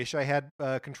 I wish I had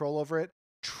control over it,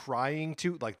 trying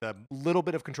to like the little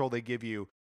bit of control they give you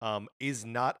is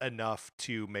not enough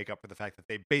to make up for the fact that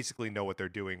they basically know what they're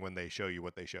doing when they show you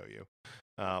what they show you.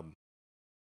 Um,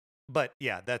 but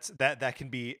yeah, that can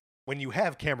be when you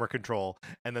have camera control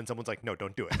and then someone's like, no,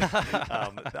 don't do it.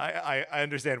 I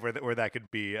understand where that could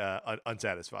be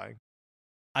unsatisfying.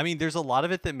 I mean, there's a lot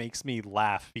of it that makes me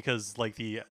laugh because like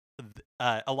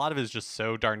a lot of it is just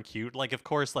so darn cute. Like, of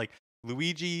course, like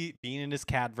Luigi being in his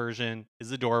cat version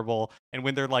is adorable, and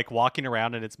when they're like walking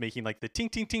around and it's making like the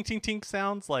tink tink tink tink tink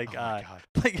sounds, like Oh my god.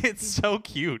 like it's so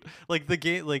cute. Like the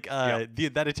game, like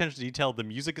Yep. that attention to detail. The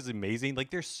music is amazing. Like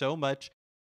there's so much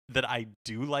that I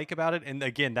do like about it. And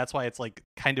again, that's why it's like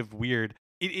kind of weird.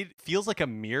 It feels like a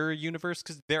mirror universe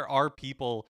because there are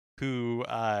people who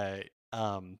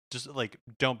just like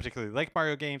don't particularly like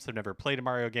Mario games. They've never played a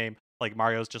Mario game. Like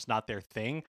Mario's just not their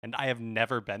thing, and I have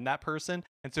never been that person.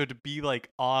 And so to be like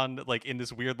on like in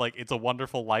this weird like It's a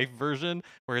Wonderful Life version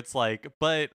where it's like,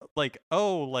 but like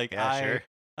oh like Yeah, sure.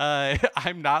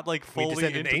 I'm not like We fully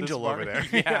descend an into this angel over there.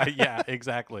 yeah,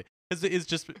 exactly. It's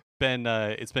just been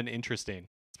it's been interesting.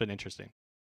 It's been interesting.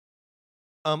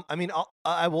 I mean,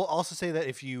 I will also say that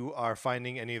if you are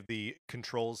finding any of the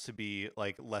controls to be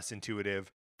like less intuitive,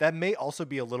 that may also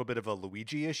be a little bit of a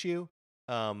Luigi issue,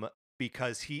 um,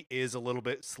 because he is a little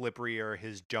bit slipperier.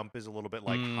 His jump is a little bit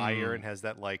like higher and has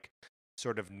that like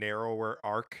sort of narrower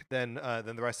arc than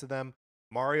the rest of them.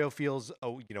 Mario feels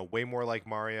way more like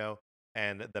Mario,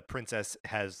 and the princess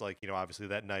has like obviously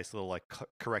that nice little like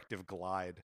corrective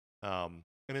glide, and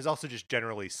is also just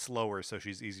generally slower, so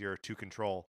she's easier to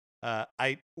control.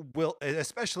 I will,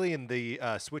 especially in the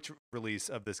Switch release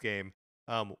of this game,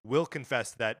 will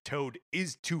confess that Toad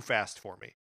is too fast for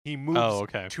me. He moves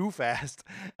okay. too fast,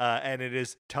 and it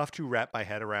is tough to wrap my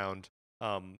head around,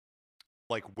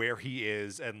 like where he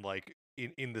is and like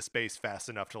in the space fast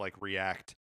enough to like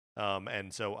react.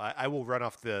 And so I will run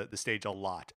off the stage a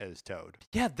lot as Toad.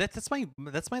 Yeah, that's my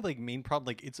like main problem.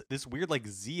 Like it's this weird like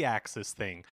Z-axis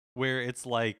thing where it's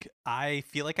like I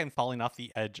feel like I'm falling off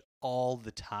the edge all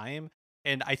the time,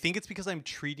 and I think it's because I'm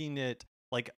treating it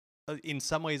like in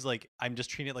some ways like I'm just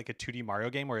treating it like a 2D Mario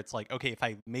game where it's like, okay, if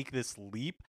I make this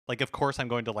leap, like of course I'm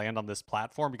going to land on this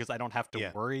platform because I don't have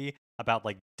to worry about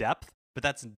like depth, but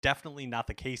that's definitely not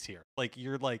the case here. Like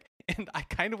you're like and I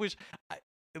kind of wish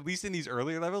at least in these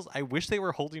earlier levels, I wish they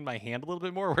were holding my hand a little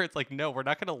bit more where it's like, no, we're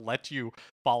not going to let you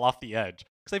fall off the edge.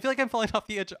 Because I feel like I'm falling off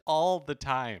the edge all the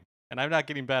time and I'm not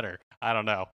getting better. I don't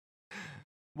know.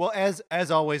 Well,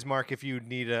 as always, Mark, if you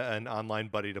need an online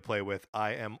buddy to play with,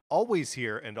 I am always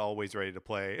here and always ready to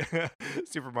play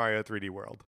Super Mario 3D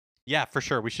World. Yeah, for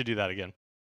sure. We should do that again.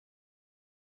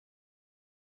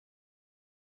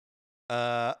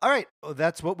 All right, well,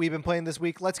 that's what we've been playing this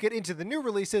week. Let's get into the new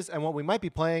releases and what we might be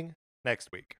playing next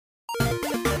week.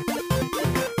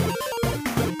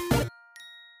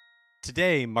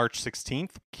 Today, March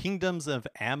 16th, Kingdoms of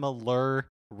Amalur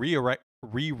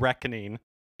Re-Reckoning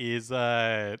is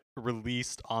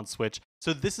released on Switch.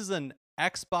 So this is an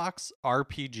Xbox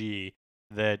RPG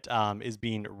that is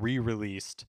being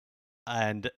re-released,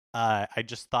 and I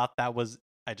just thought that was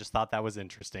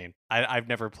interesting. I've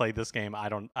never played this game. I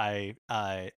don't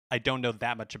know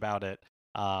that much about it.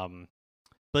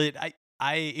 But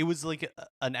it was like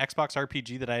an Xbox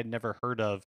RPG that I had never heard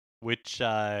of, which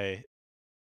I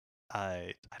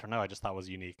don't know. I just thought was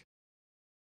unique.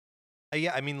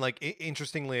 Yeah, I mean, like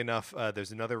interestingly enough,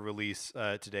 there's another release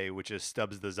today, which is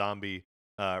Stubbs the Zombie,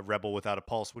 Rebel Without a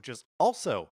Pulse, which is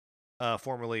also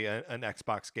formerly an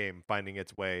Xbox game finding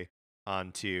its way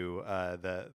onto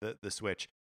the Switch.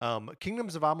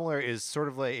 Kingdoms of Amalur is sort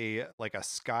of like a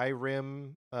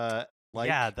Skyrim.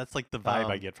 Yeah, that's like the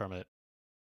vibe I get from it.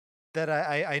 That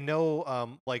I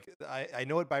know, like I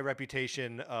know it by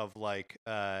reputation of like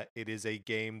it is a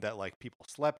game that like people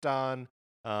slept on,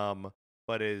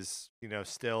 but is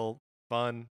still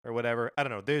fun or whatever. I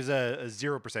don't know. There's a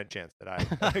 0% chance that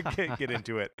I get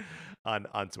into it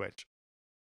on Switch.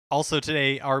 Also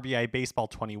today, RBI Baseball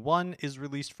 21 is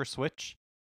released for Switch.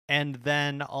 And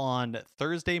then on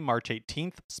Thursday, March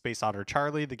 18th, Space Otter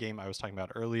Charlie, the game I was talking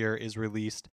about earlier, is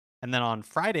released. And then on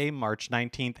Friday, March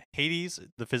 19th, Hades,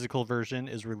 the physical version,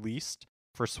 is released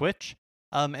for Switch.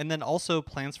 And then also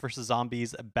Plants vs.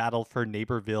 Zombies Battle for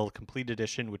Neighborville Complete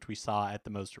Edition, which we saw at the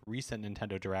most recent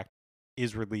Nintendo Direct,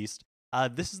 is released.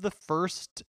 This is the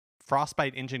first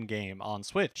Frostbite engine game on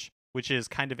Switch, which is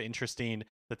kind of interesting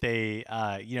that they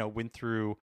went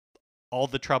through all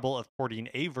the trouble of porting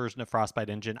a version of Frostbite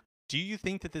engine. Do you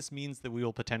think that this means that we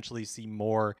will potentially see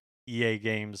more EA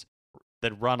games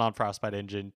that run on Frostbite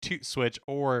engine to Switch,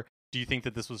 or do you think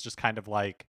that this was just kind of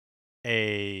like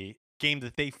a game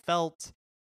that they felt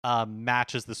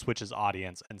matches the Switch's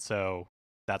audience, and so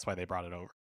that's why they brought it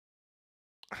over?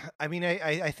 I mean,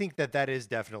 I think that is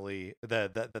definitely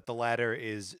the latter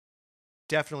is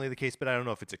definitely the case, but I don't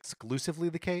know if it's exclusively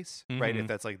the case, right? If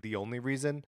that's like the only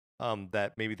reason,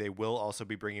 that maybe they will also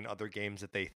be bringing other games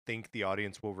that they think the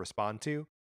audience will respond to.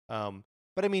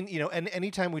 But I mean, and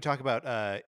anytime we talk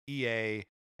about EA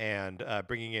and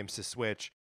bringing games to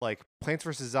Switch, like Plants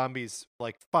vs. Zombies,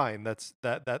 like fine,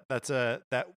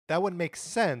 that one makes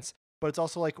sense, but it's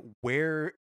also like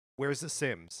where's the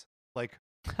Sims? Like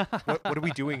what are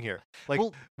we doing here? Like,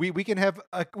 well, we can have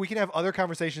other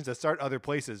conversations that start other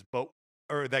places, but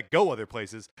or that go other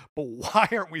places, but why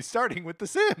aren't we starting with The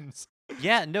Sims?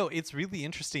 Yeah, no, it's really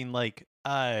interesting. Like,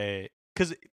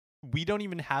 because we don't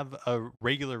even have a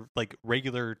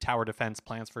regular tower defense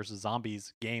Plants vs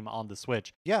Zombies game on the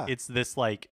Switch. Yeah. It's this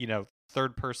like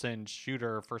third person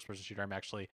shooter, first person shooter. I'm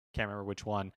actually can't remember which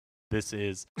one this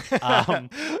is.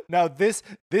 Now this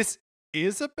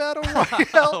is a battle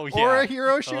royale or a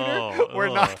hero shooter. We're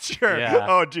not sure. Yeah.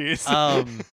 Oh geez.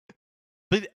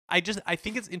 But I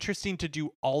think it's interesting to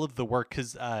do all of the work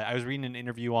because I was reading an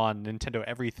interview on Nintendo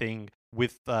Everything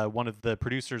with one of the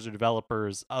producers or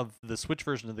developers of the Switch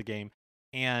version of the game,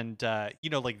 and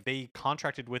like they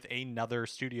contracted with another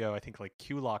studio, I think like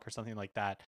Q-Lock or something like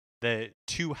that,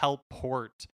 to help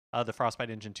port the Frostbite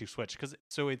engine to Switch.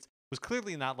 So it was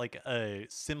clearly not like a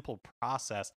simple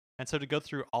process, and so to go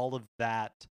through all of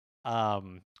that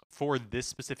for this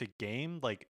specific game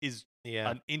like is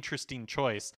an interesting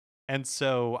choice. And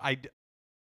so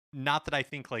not that I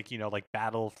think like like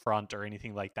Battlefront or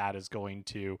anything like that is going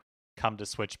to come to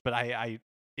Switch, but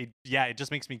it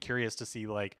just makes me curious to see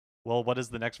like, well, what does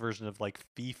the next version of like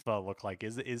FIFA look like?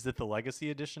 Is it the Legacy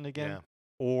Edition again,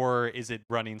 or is it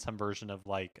running some version of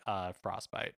like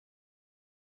Frostbite?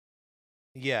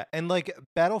 Yeah, and like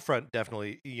Battlefront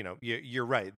definitely, you're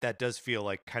right. That does feel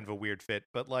like kind of a weird fit,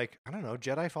 but like I don't know,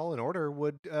 Jedi Fallen Order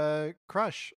would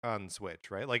crush on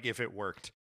Switch, right? Like if it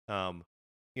worked.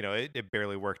 It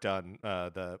barely worked on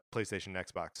the PlayStation and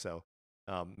Xbox, so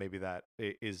maybe that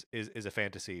is a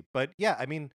fantasy. But yeah, I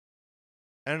mean,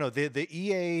 I don't know. The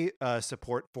EA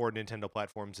support for Nintendo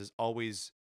platforms is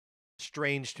always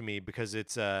strange to me because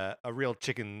it's a real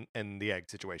chicken and the egg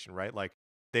situation, right? Like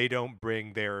they don't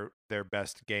bring their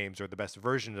best games or the best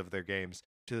versions of their games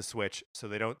to the Switch, so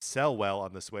they don't sell well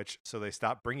on the Switch, so they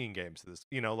stop bringing games to this.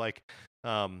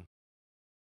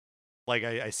 Like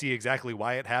I see exactly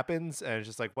why it happens, and it's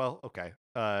just like, well, okay,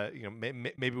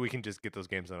 maybe we can just get those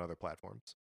games on other platforms.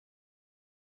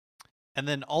 And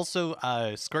then also,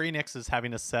 Square Enix is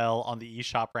having a sale on the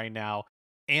eShop right now.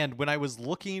 And when I was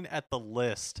looking at the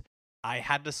list, I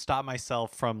had to stop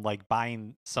myself from like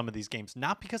buying some of these games,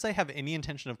 not because I have any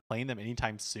intention of playing them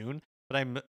anytime soon,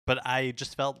 but I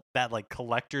just felt that like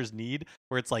collector's need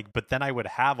where it's like, but then I would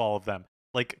have all of them.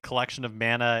 Like Collection of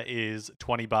Mana is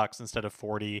 $20 instead of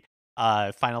 40.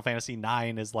 Final Fantasy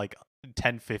 9 is like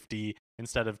 $10.50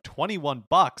 instead of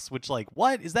 $21, which like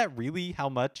what is that really how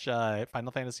much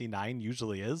Final Fantasy 9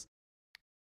 usually is?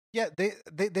 Yeah,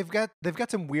 they've got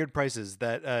some weird prices.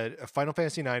 That Final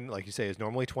Fantasy 9, like you say, is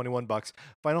normally $21.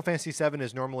 Final Fantasy 7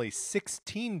 is normally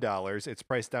 $16. It's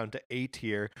priced down to 8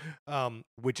 here,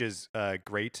 which is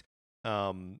great.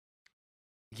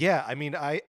 Yeah, I mean,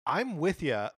 I'm with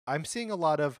you. I'm seeing a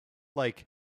lot of like.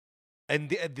 And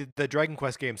the Dragon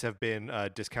Quest games have been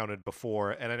discounted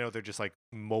before, and I know they're just like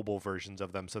mobile versions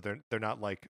of them, so they're not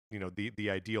like the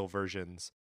ideal versions.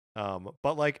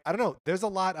 But like I don't know, there's a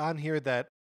lot on here that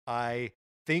I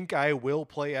think I will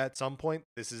play at some point.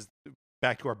 This is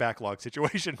back to our backlog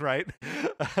situation, right?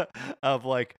 Of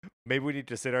like maybe we need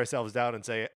to sit ourselves down and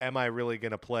say, am I really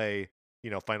gonna play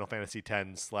Final Fantasy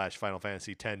X/Final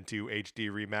Fantasy X-2 HD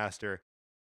remaster?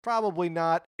 Probably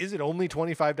not. Is it only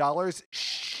 $25?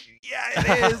 Yeah,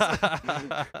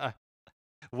 it is.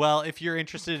 Well, if you're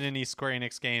interested in any Square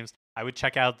Enix games, I would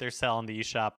check out their sale on the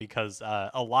eShop because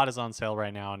a lot is on sale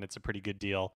right now, and it's a pretty good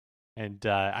deal. And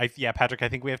Patrick, I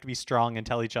think we have to be strong and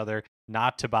tell each other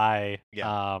not to buy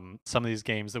some of these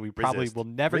games that we probably will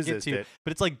never get to.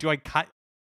 But it's like, do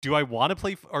I want to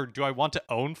play or do I want to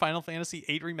own Final Fantasy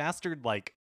VIII Remastered?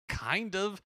 Like, kind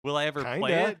of. Will I ever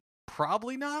play it?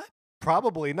 Probably not.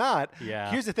 Probably not. Yeah.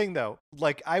 Here's the thing, though.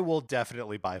 Like, I will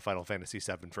definitely buy Final Fantasy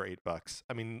VII for $8.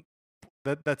 I mean,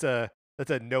 that's a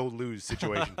no lose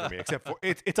situation for me. Except for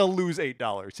it's a lose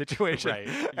 $8 situation, right?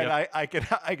 Yep. And I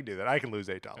can do that. I can lose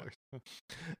 $8.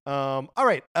 All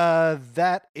right.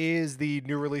 That is the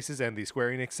new releases and the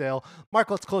Square Enix sale. Mark,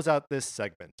 let's close out this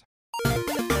segment.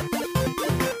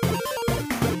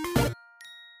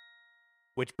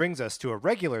 Which brings us to a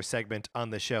regular segment on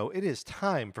the show. It is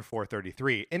time for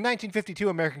 433. In 1952,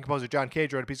 American composer John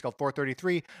Cage wrote a piece called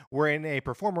 433, wherein a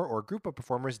performer or group of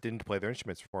performers didn't play their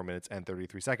instruments for 4 minutes and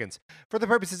 33 seconds. For the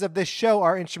purposes of this show,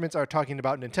 our instruments are talking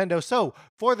about Nintendo. So,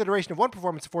 for the duration of one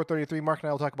performance of 433, Mark and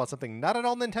I will talk about something not at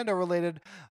all Nintendo related,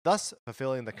 thus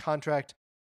fulfilling the contract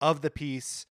of the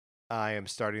piece. I am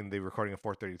starting the recording of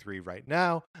 433 right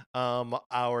now.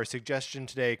 Our suggestion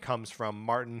today comes from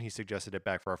Martin. He suggested it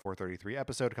back for our 433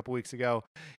 episode a couple weeks ago.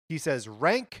 He says,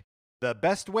 rank the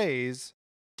best ways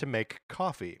to make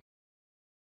coffee.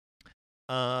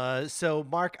 So,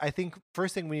 Mark, I think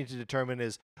first thing we need to determine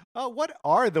is what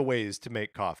are the ways to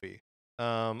make coffee?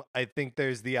 I think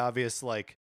there's the obvious,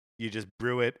 like, you just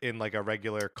brew it in like a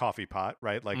regular coffee pot,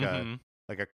 right? Hmm.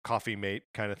 Like a coffee mate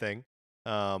kind of thing.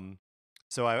 Um,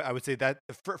 so I would say that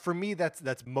for me that's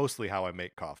mostly how I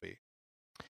make coffee.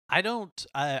 I don't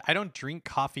drink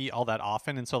coffee all that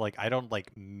often, and so like I don't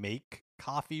like make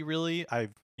coffee really. I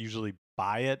usually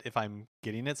buy it if I'm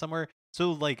getting it somewhere.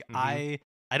 So like Mm-hmm.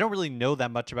 I don't really know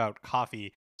that much about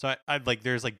coffee. So I like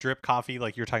there's like drip coffee,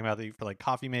 like you're talking about for like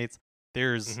coffee mates.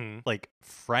 There's Mm-hmm. like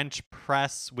French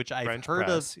press, which I've French heard of,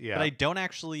 press, but yeah. I don't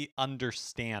actually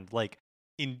understand. Like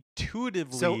So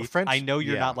intuitively, I French, know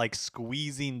you're yeah. not like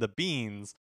squeezing the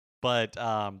beans, but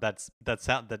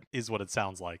that is what it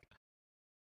sounds like.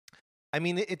 I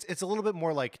mean, it's a little bit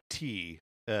more like tea.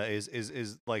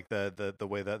 Is like the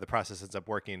way that the process ends up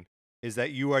working is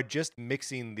that you are just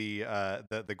mixing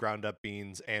the ground up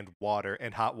beans and water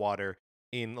and hot water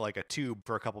in like a tube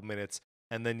for a couple minutes,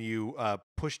 and then you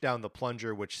push down the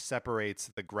plunger, which separates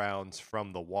the grounds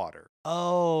from the water.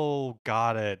 Oh,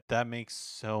 got it. That makes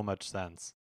so much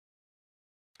sense.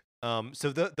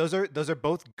 So those are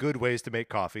both good ways to make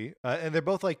coffee, and they're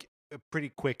both like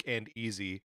pretty quick and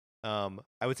easy.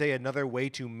 I would say another way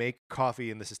to make coffee,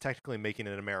 and this is technically making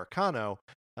an americano,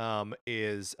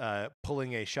 is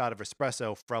pulling a shot of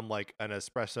espresso from like an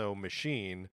espresso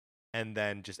machine, and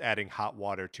then just adding hot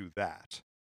water to that,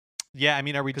 Yeah, I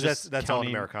mean, because that's all an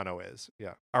americano is.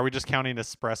 Yeah. are we just counting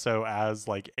espresso as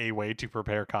like a way to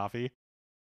prepare coffee?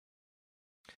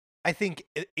 I think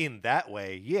in that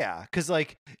way, yeah, because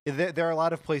like there are a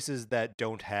lot of places that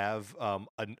don't have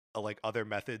like other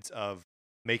methods of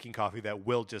making coffee that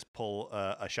will just pull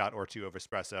a shot or two of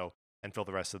espresso and fill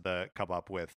the rest of the cup up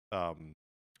with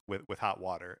hot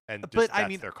water, and But just I that's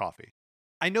mean, their coffee.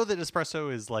 I know that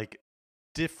espresso is like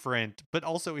different, but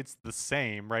also it's the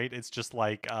same, right? It's just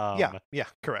Yeah, yeah,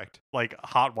 correct. like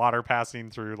hot water passing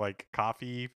through like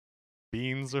coffee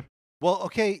beans. Well,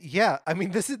 okay, yeah. I mean,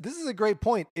 this is a great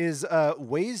point. Is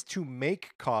ways to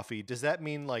make coffee? Does that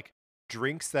mean like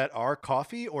drinks that are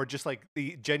coffee, or just like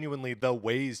the genuinely the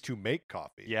ways to make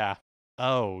coffee? Yeah.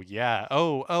 Oh, yeah.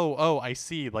 Oh, I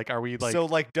see. Like are we So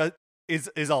like like does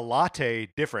is a latte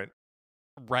different?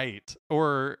 right?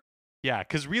 Or yeah,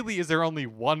 cuz really is there only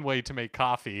one way to make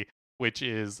coffee, which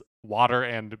is water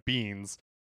and beans,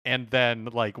 and then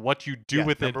like what you do Yeah,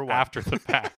 with it number 1. after the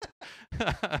fact.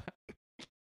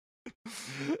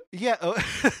 Yeah.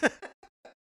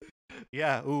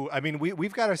 Yeah, ooh, I mean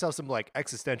we've got ourselves some like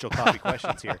existential coffee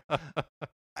questions here.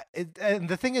 And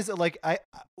the thing is that, like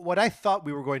what I thought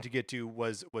we were going to get to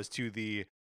was to the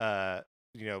uh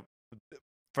you know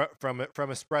from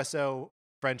espresso,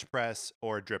 French press,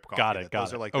 or drip coffee. Got it. That Got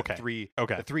those are it. like Okay. the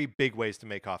Okay. three big ways to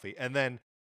make coffee. And then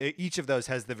each of those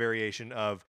has the variation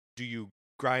of, do you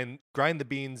grind the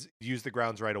beans, use the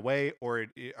grounds right away, or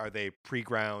are they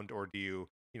pre-ground, or do you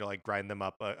like grind them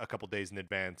up a couple days in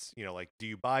advance? Like, do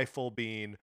you buy full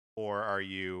bean, or are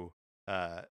you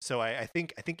so I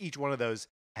think each one of those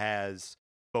has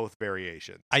both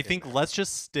variations I in think there. let's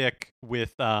just stick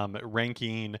with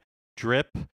ranking drip,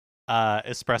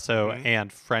 espresso, Hmm.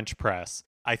 and French press.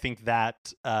 I think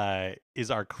that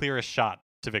is our clearest shot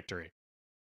to victory.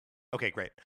 Okay,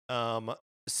 great.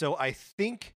 So I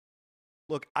think,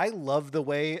 look, I love the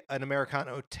way an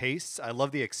Americano tastes. I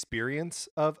love the experience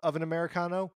of an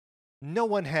Americano. No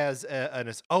one has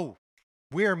oh,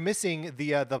 we're missing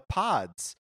the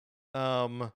pods.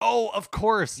 Um, Oh, of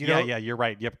course. you Yeah, know, yeah, you're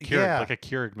right. Yep, Keurig, yeah. like a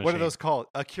Keurig What are machine. those called?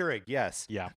 A Keurig, yes.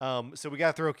 Yeah. So we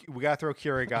gotta throw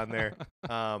Keurig on there.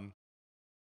 Um,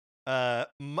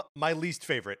 my least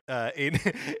favorite in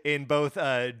in both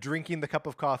drinking the cup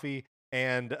of coffee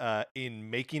and in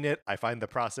making it. I find the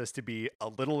process to be a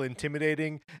little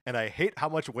intimidating, and I hate how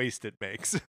much waste it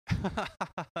makes.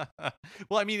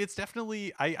 Well, I mean, it's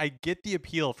definitely I get the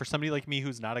appeal for somebody like me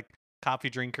who's not a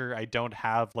coffee drinker. I don't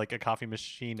have like a coffee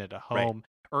machine at Right. home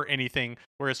or anything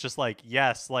where it's just like,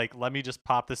 yes, like let me just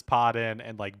pop this pot in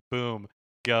and like boom,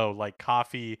 go, like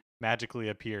coffee magically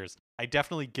appears. I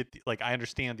definitely get like I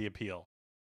understand the appeal.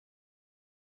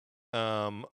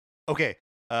 Um, okay.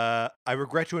 I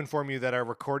regret to inform you that our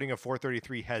recording of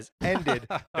 433 has ended.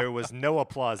 There was no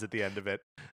applause at the end of it.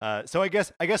 So I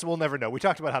guess we'll never know. We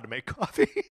talked about how to make coffee.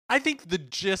 I think the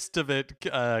gist of it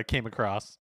came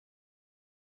across.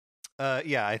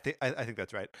 Yeah, I think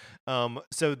that's right.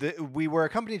 So we were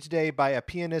accompanied today by a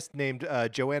pianist named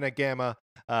Joanna Gamma.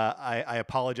 I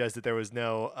apologize that there was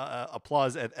no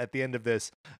applause at the end of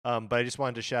this, but I just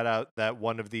wanted to shout out that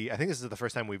I think this is the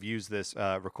first time we've used this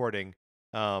recording.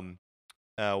 Um,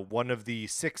 one of the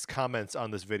 6 comments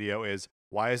on this video is,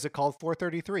 "Why is it called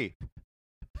 433?"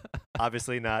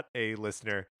 Obviously not a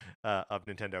listener of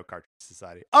Nintendo Cartridge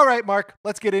Society. All right, Mark,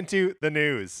 let's get into the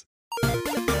news.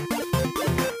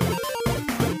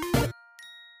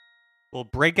 We'll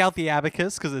break out the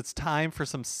abacus because it's time for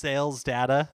some sales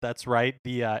data. That's right.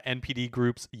 The NPD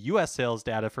Group's U.S. sales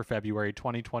data for February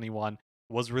 2021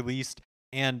 was released,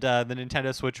 and the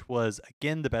Nintendo Switch was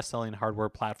again the best-selling hardware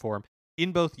platform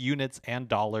in both units and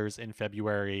dollars in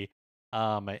February.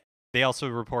 They also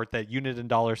report that unit and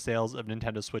dollar sales of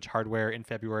Nintendo Switch hardware in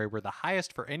February were the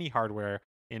highest for any hardware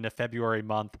in a February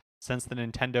month since the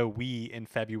Nintendo Wii in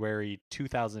February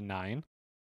 2009.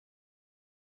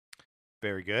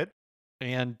 Very good.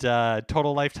 And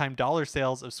total lifetime dollar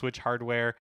sales of Switch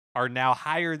hardware are now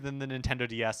higher than the Nintendo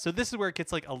DS. So this is where it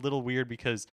gets like a little weird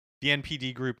because the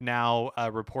NPD Group now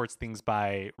reports things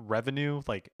by revenue,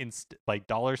 like like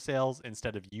dollar sales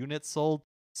instead of units sold.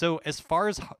 So as far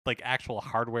as like actual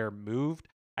hardware moved,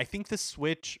 I think the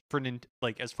Switch for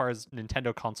like as far as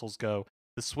Nintendo consoles go,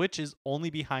 the Switch is only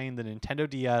behind the Nintendo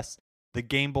DS, the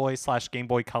Game Boy / Game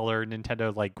Boy Color.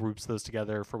 Nintendo like groups those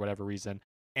together for whatever reason,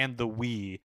 and the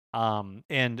Wii.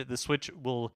 And the Switch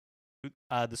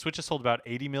has sold about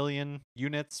 80 million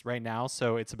units right now,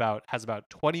 so has about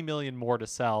 20 million more to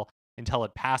sell until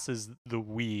it passes the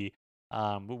Wii,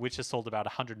 which has sold about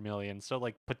 100 million. So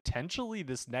like potentially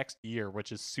this next year,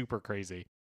 which is super crazy.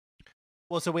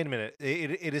 Well, so wait a minute.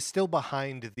 It is still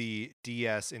behind the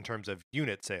DS in terms of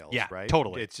unit sales, Yeah, right?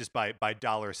 totally. It's just by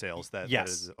dollar sales that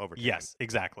is overtaken. Yes,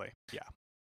 exactly. Yeah.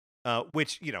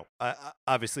 Which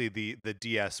obviously the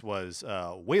DS was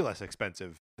way less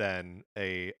expensive than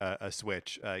a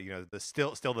Switch. The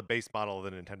still the base model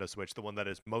of the Nintendo Switch, the one that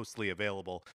is mostly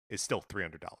available, is still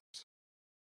 $300.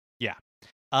 Yeah.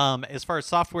 As far as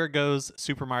software goes,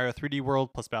 Super Mario 3D World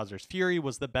plus Bowser's Fury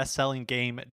was the best-selling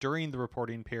game during the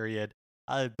reporting period.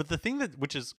 But the thing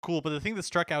that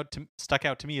stuck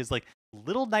out to me is like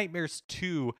Little Nightmares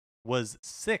 2 was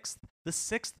the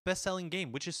sixth best-selling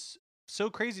game, which is so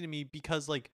crazy to me because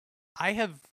like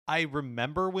I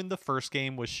remember when the first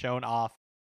game was shown off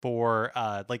for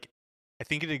like I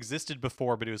think it existed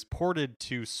before, but it was ported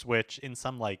to Switch in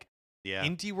some like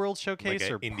Indie World Showcase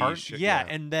like or part. Yeah,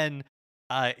 and then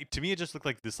to me it just looked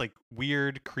like this like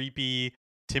weird, creepy,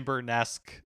 Tim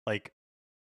Burton-esque like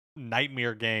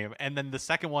nightmare game, and then the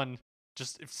second one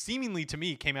just seemingly to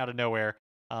me came out of nowhere.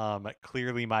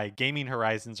 Clearly my gaming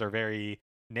horizons are very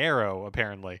narrow,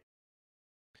 apparently.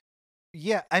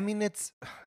 Yeah, I mean it's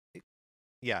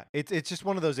just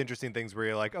one of those interesting things where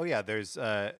you're like, oh yeah, there's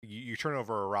you turn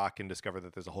over a rock and discover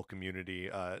that there's a whole community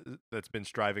that's been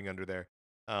striving under there,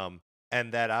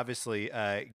 and that obviously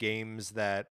games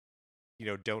that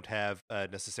don't have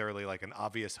necessarily like an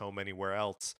obvious home anywhere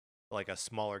else, like a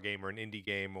smaller game or an indie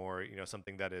game or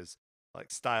something that is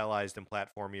like stylized and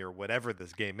platformy or whatever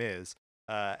this game is,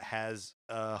 has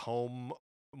a home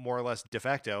more or less de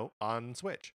facto on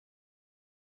Switch.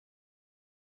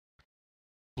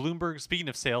 Bloomberg, speaking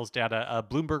of sales data,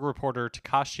 Bloomberg reporter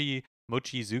Takashi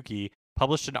Mochizuki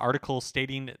published an article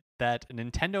stating that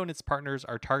Nintendo and its partners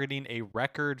are targeting a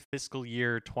record fiscal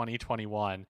year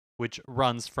 2021, which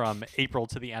runs from April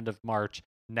to the end of March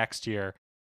next year.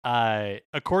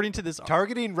 According to this,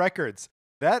 targeting records.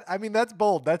 That's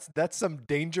bold. That's some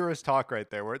dangerous talk right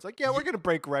there, where it's like, yeah, we're gonna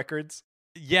break records.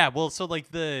 Yeah, well, so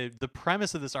like the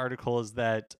premise of this article is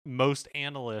that most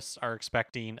analysts are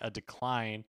expecting a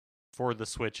decline for the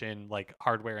Switch in like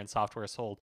hardware and software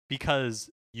sold because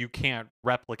you can't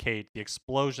replicate the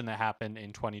explosion that happened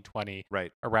in 2020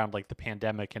 right around like the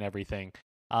pandemic and everything.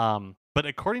 But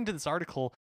according to this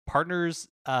article,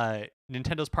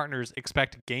 Nintendo's partners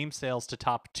expect game sales to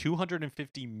top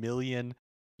 250 million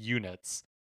units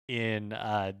in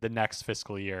the next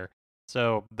fiscal year.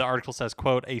 So the article says,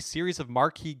 quote, a series of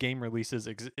marquee game releases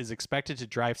is expected to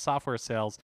drive software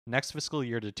sales next fiscal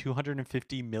year to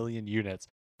 250 million units,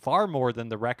 far more than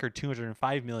the record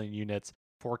 205 million units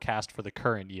forecast for the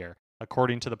current year,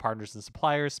 according to the partners and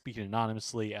suppliers, speaking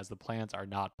anonymously as the plans are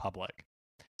not public.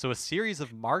 So a series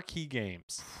of marquee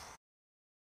games.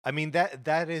 I mean,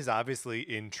 that is obviously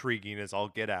intriguing as all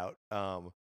get out,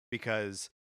 because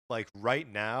like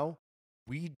right now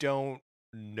we don't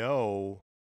know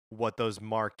what those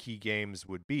marquee games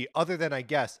would be, other than I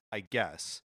guess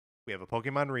we have a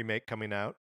Pokemon remake coming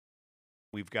out.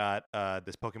 We've got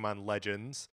this Pokemon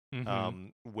Legends,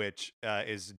 which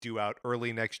is due out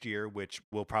early next year, which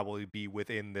will probably be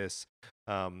within this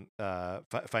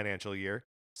financial year.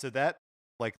 So that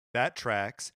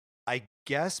tracks. I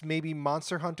guess maybe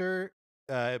Monster Hunter,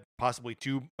 possibly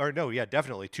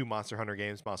definitely two Monster Hunter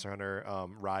games, Monster Hunter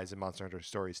Rise and Monster Hunter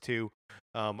Stories 2,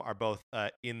 are both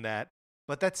in that.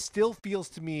 But that still feels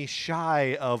to me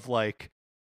shy of like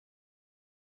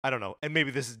I don't know, and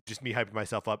maybe this is just me hyping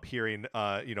myself up, hearing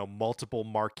multiple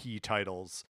marquee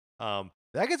titles.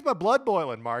 That gets my blood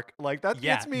boiling, Mark. Like that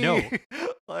Yeah, gets me no.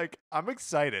 like I'm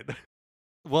excited.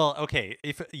 Well, okay,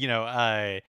 if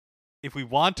we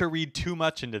want to read too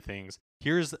much into things,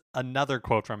 here's another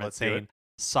quote from it Let's do it. saying,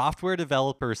 software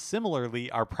developers similarly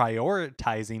are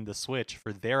prioritizing the Switch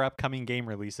for their upcoming game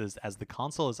releases as the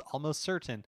console is almost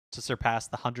certain to surpass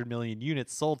the 100 million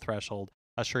units sold threshold,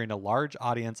 assuring a large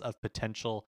audience of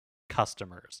potential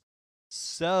customers.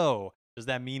 So, does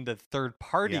that mean that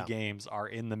third-party Yeah. games are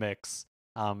in the mix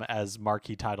as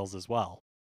marquee titles as well?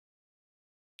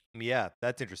 Yeah,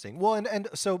 that's interesting. Well, and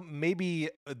so maybe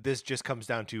this just comes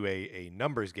down to a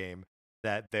numbers game,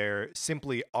 that there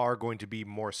simply are going to be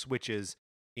more Switches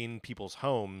in people's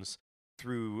homes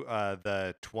through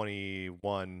the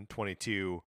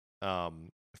 21-22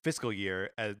 fiscal year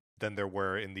than there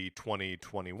were in the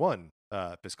 2021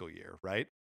 fiscal year, right?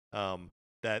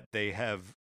 That they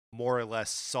have more or less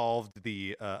solved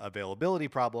the availability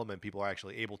problem, and people are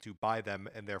actually able to buy them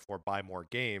and therefore buy more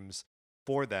games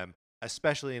for them,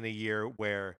 especially in a year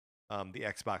where the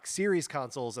Xbox Series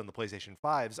consoles and the PlayStation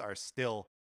 5s are still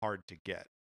hard to get.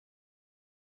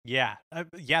 Yeah,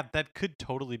 yeah, that could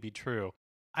totally be true.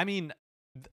 I mean,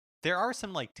 there are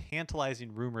some like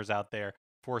tantalizing rumors out there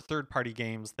for third-party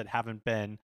games that haven't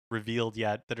been revealed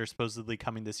yet that are supposedly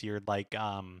coming this year. Like,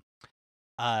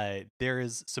 there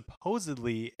is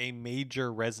supposedly a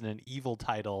major Resident Evil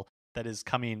title that is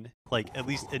coming, like at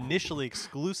least initially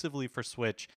exclusively for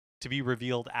Switch, to be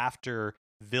revealed after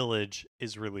Village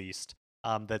is released.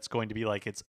 That's going to be like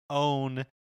its own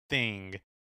thing,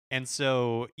 and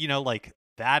so like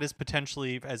that is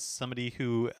potentially, as somebody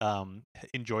who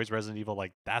enjoys Resident Evil,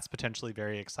 like that's potentially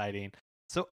very exciting.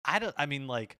 So I mean,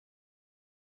 like,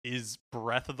 is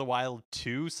Breath of the Wild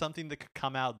 2 something that could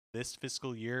come out this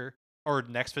fiscal year or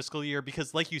next fiscal year?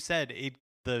 Because like you said,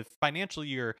 the financial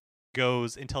year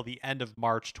goes until the end of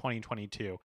March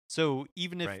 2022. So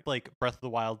even if Right. like Breath of the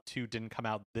Wild 2 didn't come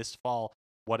out this fall,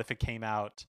 what if it came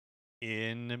out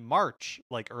in March,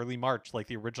 like early March, like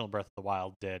the original Breath of the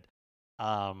Wild did?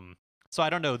 So I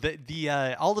don't know.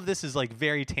 The all of this is like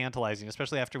very tantalizing,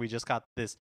 especially after we just got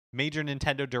this major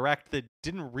Nintendo Direct that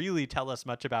didn't really tell us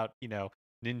much about,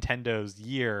 Nintendo's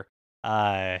year.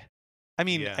 I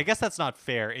mean, Yeah. I guess that's not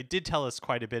fair. It did tell us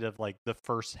quite a bit of like the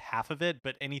first half of it,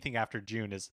 but anything after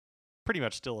June is pretty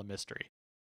much still a mystery.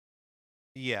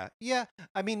 Yeah. Yeah.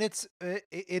 I mean, it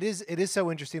is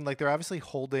so interesting. Like they're obviously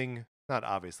holding, not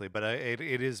obviously, but it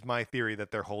is my theory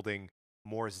that they're holding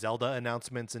more Zelda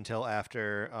announcements until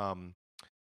after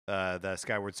the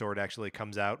Skyward Sword actually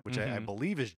comes out, which I Mm-hmm.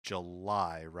 believe is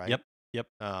July, right? Yep. Yep.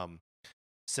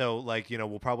 So like,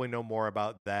 we'll probably know more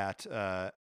about that,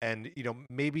 and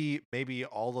maybe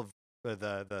all of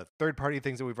the third party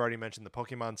things that we've already mentioned, the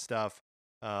Pokemon stuff,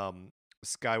 um,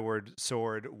 Skyward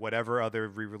Sword, whatever other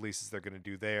re-releases they're going to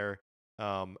do there,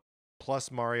 um,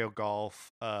 plus Mario Golf,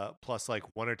 plus like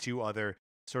one or two other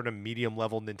sort of medium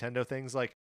level Nintendo things.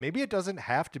 Like maybe it doesn't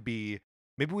have to be.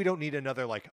 Maybe we don't need another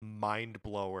like mind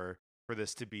blower for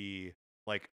this to be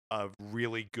like a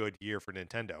really good year for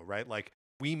Nintendo, right? Like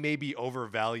we may be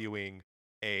overvaluing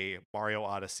a Mario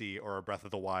Odyssey or a Breath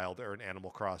of the Wild or an Animal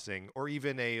Crossing or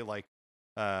even a like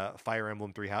Fire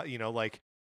Emblem 3 House, like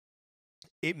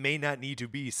it may not need to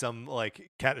be some like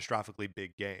catastrophically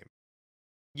big game.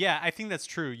 Yeah, I think that's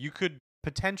true. You could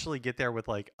potentially get there with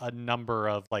like a number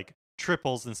of like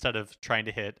triples instead of trying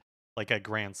to hit like a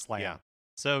grand slam. Yeah.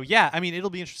 So yeah, I mean it'll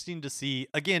be interesting to see.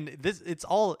 Again,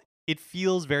 it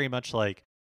feels very much like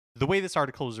the way this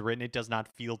article is written, it does not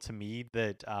feel to me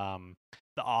that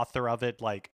the author of it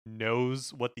like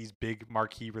knows what these big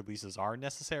marquee releases are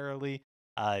necessarily.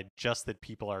 Just that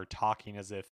people are talking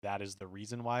as if that is the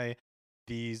reason why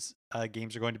these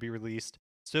games are going to be released.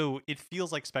 So it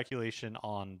feels like speculation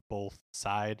on both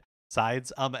sides.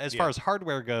 As far Yeah. as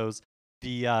hardware goes,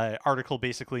 the article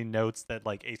basically notes that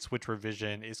like a Switch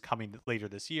revision is coming later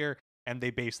this year, and they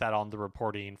base that on the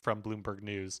reporting from Bloomberg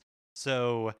News.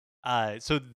 So,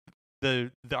 so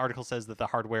the article says that the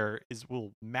hardware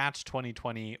will match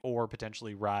 2020 or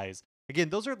potentially rise. Again,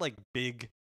 those are big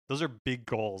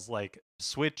goals. Like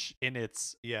Switch in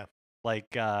its Yeah.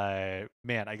 like man,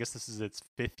 I guess this is its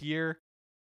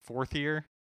fourth year.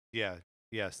 Yeah.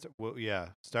 Yes. Well, yeah.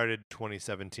 Started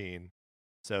 2017.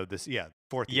 So this, yeah,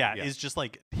 fourth year. Yeah, Yeah. is just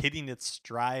like hitting its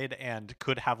stride and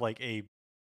could have like a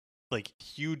like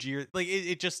huge year. Like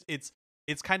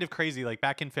it's kind of crazy. Like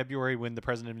back in February when the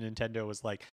president of Nintendo was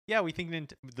like, "Yeah, we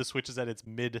think the Switch is at its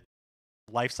mid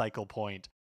life cycle point."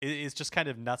 It's just kind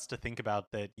of nuts to think about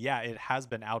that. Yeah, it has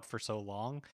been out for so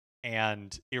long,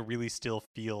 and it really still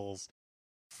feels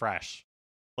fresh.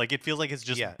 Like it feels like it's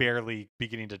just Yeah. barely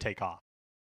beginning to take off.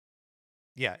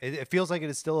 Yeah, it feels like it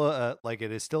is still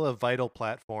a vital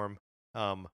platform.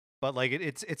 Um, but like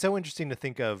it's so interesting to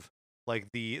think of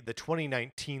like the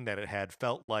 2019 that it had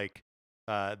felt like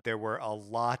there were a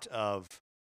lot of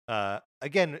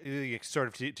again sort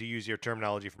of to use your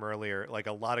terminology from earlier, like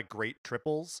a lot of great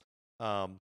triples.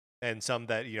 Um, and some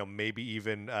that maybe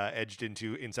even edged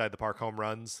into inside the park home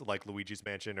runs like Luigi's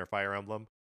Mansion or Fire Emblem.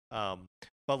 Um,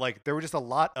 but like there were just a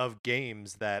lot of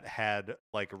games that had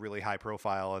like a really high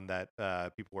profile and that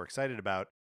people were excited about,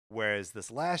 whereas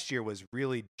this last year was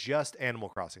really just Animal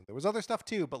Crossing. There was other stuff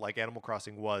too, but like Animal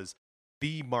Crossing was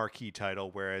the marquee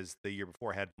title, whereas the year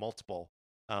before had multiple.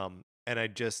 And I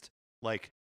just like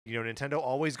Nintendo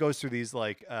always goes through these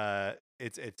like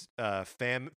it's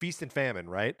feast and famine,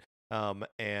 right?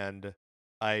 And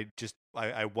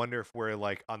I wonder if we're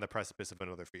like on the precipice of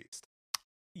another feast.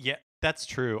 Yeah, that's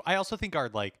true. I also think our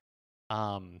like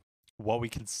what we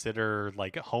consider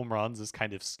like home runs is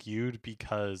kind of skewed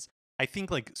because I think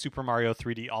like Super Mario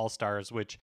 3D All-Stars,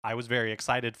 which I was very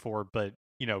excited for, but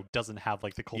doesn't have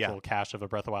like the cultural cash of a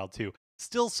Breath of the Wild 2,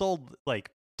 still sold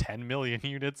like 10 million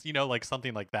units, like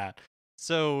something like that.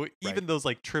 So even those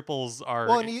like triples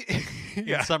are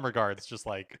in some regards just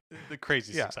like the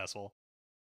crazy successful.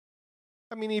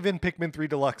 I mean, even Pikmin 3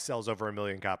 Deluxe sells over 1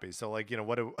 million copies. So, like,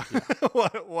 what do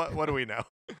what do we know?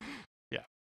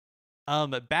 Yeah.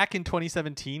 Back in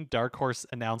 2017, Dark Horse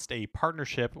announced a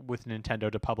partnership with Nintendo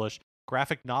to publish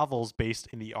graphic novels based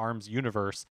in the ARMS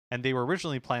universe, and they were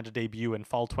originally planned to debut in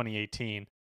fall 2018.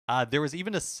 There was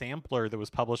even a sampler that was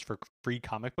published for Free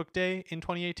Comic Book Day in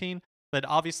 2018, but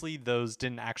obviously those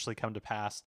didn't actually come to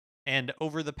pass. And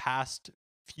over the past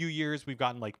few years, we've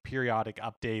gotten like periodic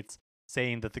updates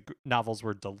saying that the novels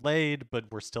were delayed, but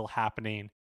were still happening.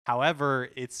 However,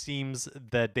 it seems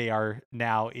that they are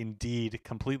now indeed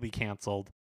completely canceled.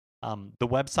 The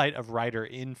website of writer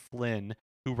In Flynn,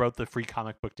 who wrote the Free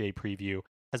Comic Book Day preview,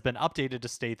 has been updated to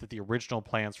state that the original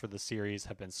plans for the series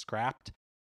have been scrapped.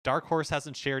 Dark Horse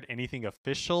hasn't shared anything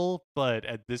official, but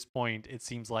at this point, it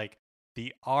seems like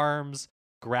the ARMS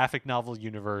graphic novel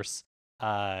universe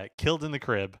killed in the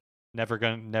crib, never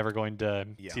going to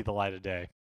see the light of day.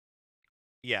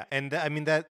 Yeah, and I mean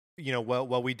that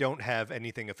while we don't have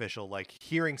anything official, like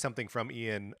hearing something from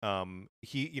Ian,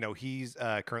 he's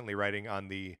currently writing on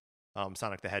the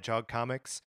Sonic the Hedgehog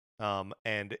comics,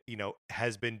 and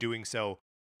has been doing so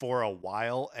for a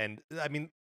while, and I mean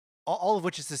all of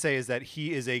which is to say is that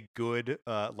he is a good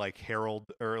like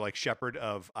herald or like shepherd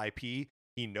of IP.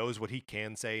 He knows what he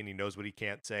can say and he knows what he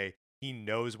can't say. He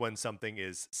knows when something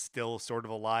is still sort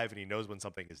of alive and he knows when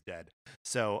something is dead.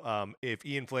 So if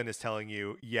Ian Flynn is telling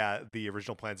you, yeah, the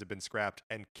original plans have been scrapped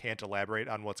and can't elaborate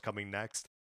on what's coming next,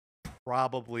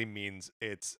 probably means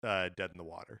it's dead in the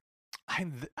water.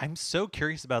 I'm so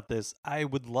curious about this. I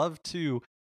would love to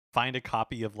find a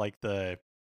copy of like the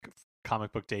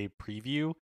Comic Book Day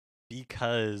preview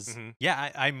because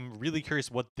I'm really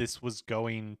curious what this was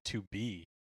going to be.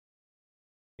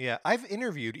 Yeah, I've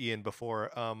interviewed Ian before.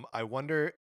 I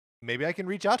wonder, maybe I can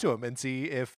reach out to him and see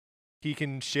if he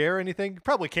can share anything.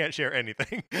 Probably can't share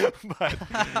anything, but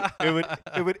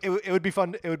it would be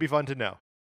fun. It would be fun to know.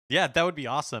 Yeah, that would be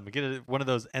awesome. Get one of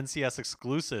those NCS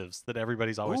exclusives that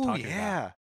everybo's always talking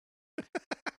about.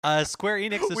 Square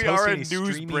Enix is we hosting are a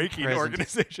news-breaking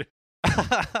organization. Sorry,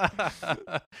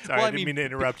 I didn't mean to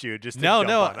interrupt you. Just to jump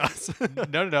on us.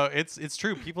 No. It's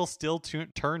true. People still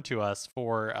turn to us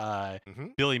for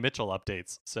Billy Mitchell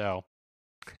updates. So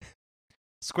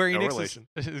Square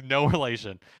Enix no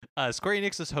relation. Square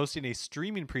Enix is hosting a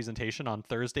streaming presentation on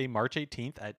Thursday, March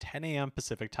 18th at 10 a.m.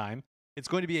 Pacific time. It's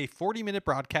going to be a 40-minute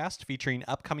broadcast featuring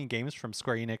upcoming games from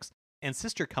Square Enix and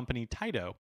sister company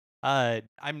Taito.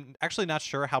 I'm actually not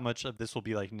sure how much of this will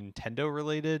be like Nintendo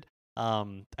related.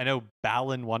 I know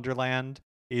Balan Wonderland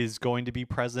is going to be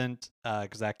present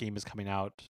because that game is coming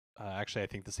out actually I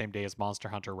think the same day as Monster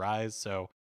Hunter Rise, so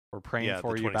we're praying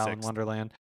for you, Balan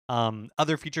Wonderland.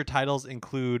 Other featured titles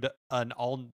include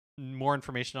more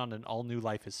information on an all-new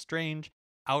Life is Strange,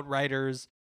 Outriders,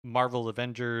 Marvel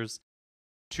Avengers,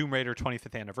 Tomb Raider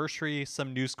 25th Anniversary,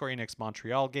 some new Square Enix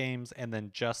Montreal games, and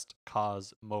then Just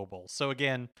Cause Mobile. So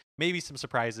again, maybe some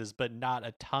surprises, but not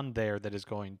a ton there that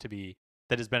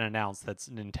has been announced that's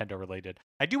Nintendo related.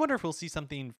 I do wonder if we'll see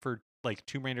something for like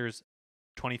Tomb Raider's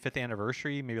 25th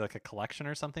anniversary, maybe like a collection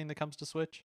or something that comes to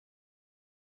Switch.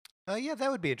 Yeah,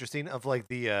 that would be interesting. Of like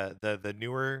the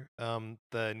newer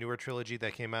trilogy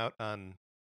that came out on,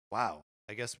 wow,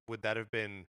 I guess would that have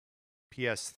been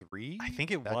PS3? I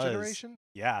think it that was generation.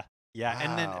 Yeah, Wow.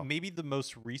 And then maybe the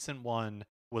most recent one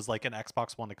was like an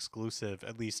Xbox One exclusive.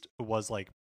 At least it was like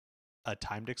a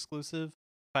timed exclusive,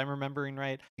 if I'm remembering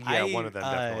right. Yeah, one of them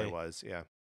definitely was. Yeah.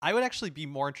 I would actually be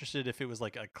more interested if it was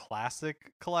like a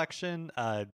classic collection.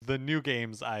 The new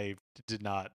games I did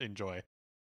not enjoy.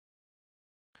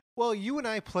 Well, you and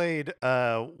I played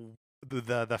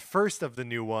the first of the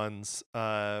new ones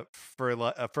for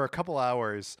a couple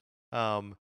hours,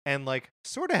 and like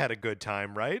sort of had a good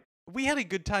time, right? We had a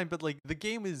good time, but like the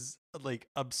game is like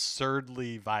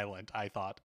absurdly violent, I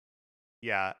thought.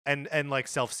 Yeah, and like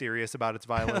self-serious about its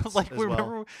violence Like as well.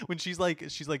 remember when she's like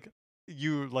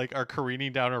you like are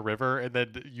careening down a river and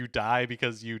then you die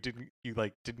because you didn't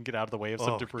get out of the way of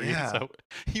some Oh, debris. yeah. So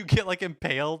you get like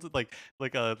impaled like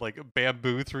a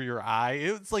bamboo through your eye.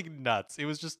 It was like nuts. It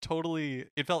was just totally,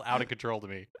 it felt out of control to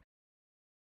me.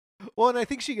 Well, and I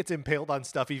think she gets impaled on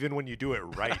stuff even when you do it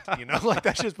right. Like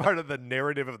that's just part of the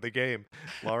narrative of the game.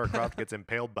 Lara Croft gets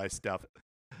impaled by stuff.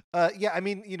 Yeah, I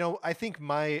mean, I think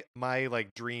my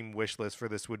like dream wish list for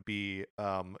this would be,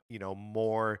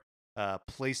 more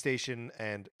PlayStation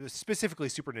and specifically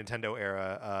Super Nintendo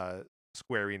era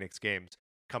Square Enix games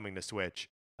coming to Switch.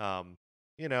 I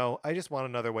just want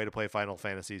another way to play Final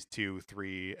Fantasies 2,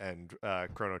 3, and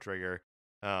Chrono Trigger.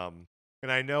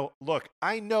 And I know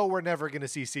we're never going to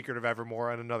see Secret of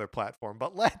Evermore on another platform,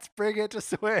 but let's bring it to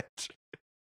Switch.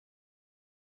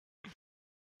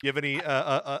 You have any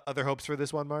other hopes for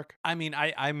this one, Mark? I mean,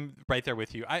 I'm right there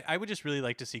with you. I would just really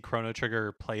like to see Chrono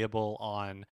Trigger playable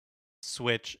on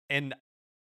Switch, and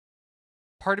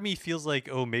part of me feels like,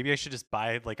 oh, maybe I should just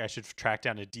I should track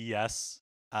down a DS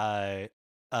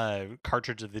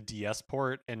cartridge of the DS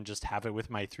port and just have it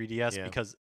with my 3DS, Yeah.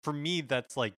 because for me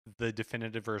that's like the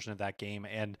definitive version of that game,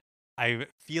 and I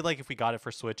feel like if we got it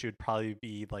for Switch, it would probably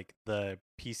be like the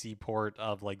PC port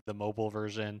of like the mobile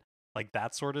version, like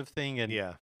that sort of thing. And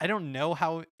Yeah. I don't know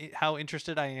how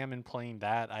interested I am in playing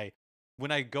that.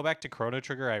 When I go back to Chrono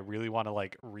Trigger, I really want to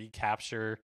like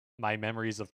recapture my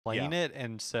memories of playing it,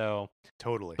 and so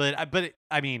Totally. but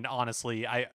I mean, honestly,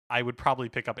 I would probably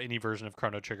pick up any version of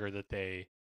Chrono Trigger that they,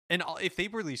 and if they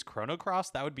release Chrono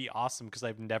Cross, that would be awesome because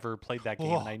I've never played that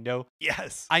game, and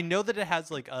Yes. I know that it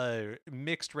has like a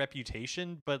mixed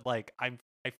reputation, but like I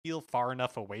feel far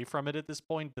enough away from it at this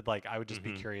point that like I would just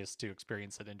be curious to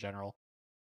experience it in general.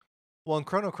 Well, and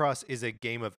Chrono Cross is a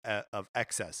game of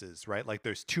excesses, right? Like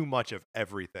there's too much of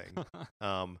everything.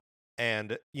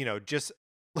 And just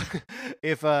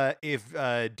if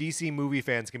DC movie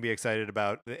fans can be excited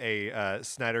about a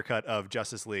Snyder cut of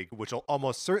Justice League, which will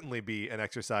almost certainly be an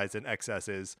exercise in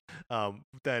excesses,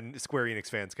 then Square Enix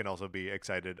fans can also be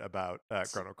excited about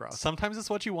Chrono Cross. Sometimes it's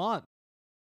what you want.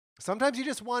 Sometimes you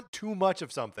just want too much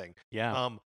of something. Yeah.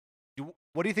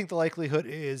 What do you think the likelihood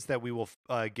is that we will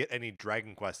get any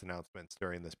Dragon Quest announcements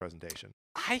during this presentation?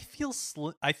 I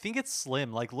think it's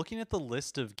slim. Like looking at the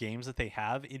list of games that they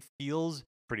have, it feels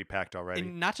Pretty packed already.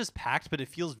 and not just packed, but it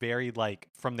feels very like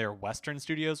from their Western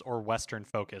studios or Western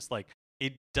focused. Like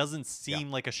it doesn't seem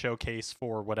like a showcase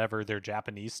for whatever their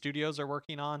Japanese studios are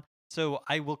working on. So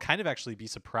I will kind of actually be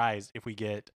surprised if we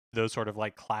get those sort of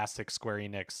like classic Square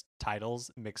Enix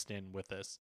titles mixed in with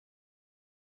this.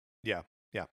 Yeah.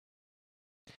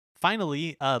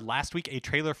 Finally, last week, a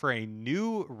trailer for a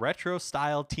new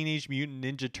retro-style Teenage Mutant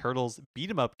Ninja Turtles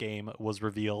beat-em-up game was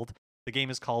revealed. The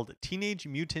game is called Teenage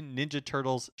Mutant Ninja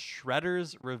Turtles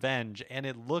Shredder's Revenge, and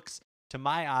it looks, to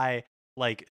my eye,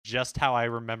 like just how I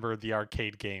remember the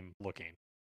arcade game looking.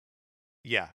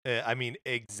 Yeah, I mean,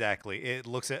 exactly. It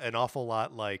looks an awful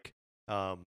lot like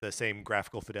the same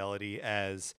graphical fidelity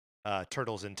as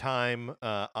Turtles in Time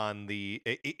in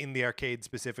the arcade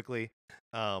specifically.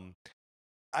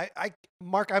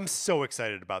 Mark, I'm so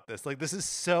excited about this. Like, this is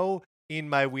so in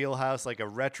my wheelhouse, like a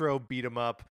retro beat 'em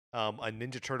up, a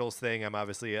Ninja Turtles thing. I'm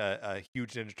obviously a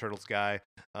huge Ninja Turtles guy.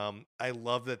 I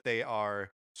love that they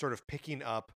are sort of picking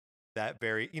up that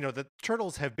the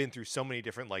Turtles have been through so many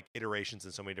different like iterations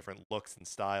and so many different looks and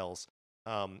styles.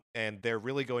 And they're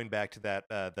really going back to that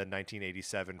the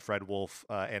 1987 Fred Wolf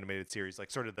animated series,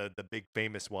 like sort of the big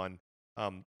famous one.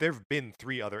 There've been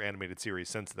 3 other animated series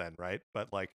since then, right?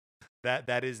 But like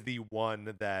that is the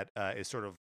one that is sort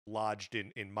of lodged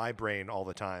in my brain all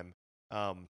the time.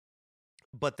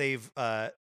 But they've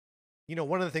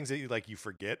one of the things that you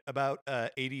forget about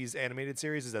 80s animated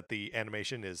series is that the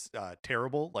animation is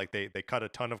terrible. Like they cut a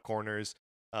ton of corners.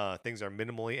 Things are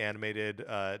minimally animated.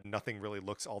 Nothing really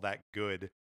looks all that good.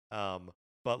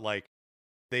 But like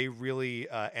they really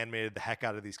animated the heck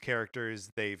out of these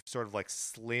characters. They've sort of like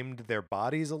slimmed their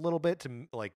bodies a little bit to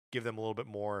like give them a little bit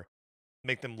more,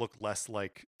 make them look less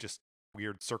like just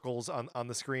weird circles on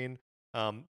the screen.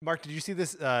 Mark, did you see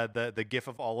this the gif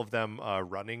of all of them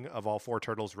running, of all 4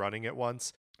 turtles running at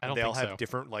once? I don't They all think have so.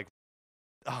 different like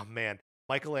oh man,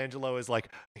 Michelangelo is like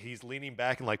he's leaning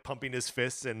back and like pumping his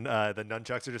fists, and the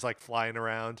nunchucks are just like flying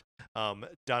around.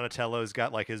 Donatello's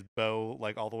got like his bow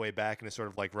like all the way back and is sort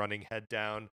of like running head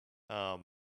down. Um,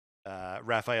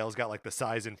 Raphael's got like the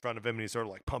size in front of him and he's sort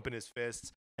of like pumping his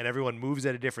fists, and everyone moves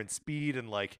at a different speed, and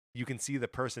like you can see the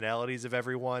personalities of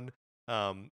everyone.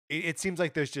 It seems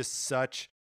like there's just such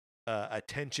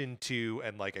attention to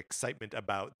and like excitement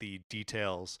about the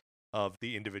details of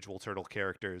the individual turtle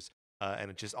characters,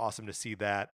 and it's just awesome to see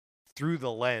that through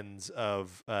the lens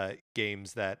of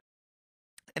games that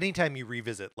anytime you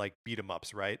revisit like beat 'em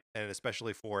ups, right, and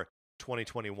especially for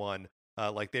 2021,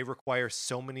 like they require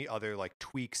so many other like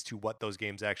tweaks to what those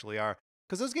games actually are,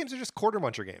 because those games are just quarter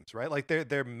muncher games, right? Like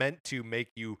they're meant to make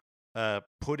you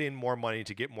put in more money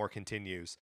to get more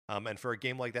continues. And for a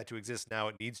game like that to exist now,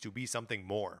 it needs to be something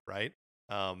more, right?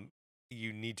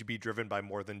 You need to be driven by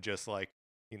more than just like,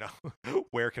 you know,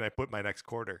 where can I put my next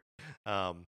quarter?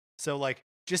 So like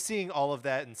just seeing all of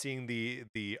that and seeing the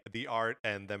art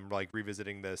and them like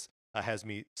revisiting this has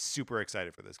me super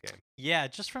excited for this game. Yeah,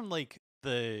 just from like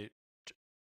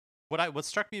what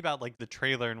struck me about like the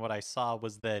trailer and what I saw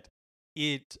was that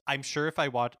I'm sure if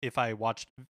I watched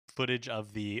footage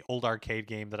of the old arcade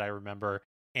game that I remember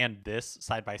and this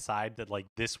side by side, that like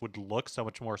this would look so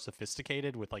much more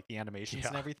sophisticated with like the animations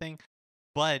and everything.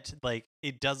 But like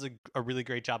it does a really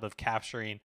great job of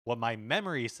capturing what my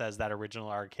memory says that original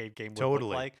arcade game would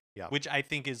look like, which I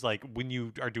think is like when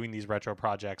you are doing these retro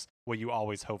projects, what you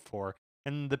always hope for.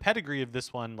 And the pedigree of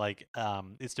this one, like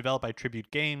it's developed by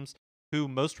Tribute Games, who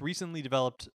most recently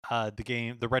developed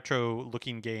the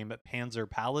retro-looking game Panzer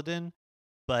Paladin.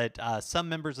 But some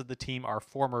members of the team are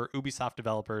former Ubisoft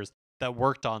developers that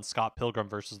worked on Scott Pilgrim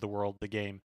vs. the World, the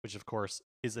game, which of course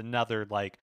is another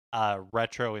like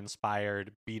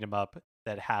retro-inspired beat 'em up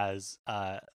that has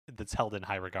that's held in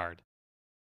high regard.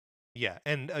 Yeah,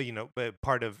 and you know, but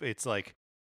part of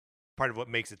what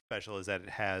makes it special is that it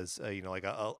has you know, like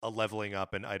a leveling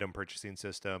up and item purchasing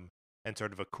system, and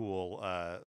sort of a cool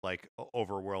like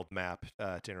overworld map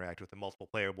to interact with the multiple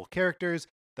playable characters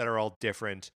that are all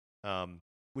different,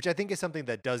 which I think is something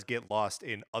that does get lost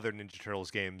in other Ninja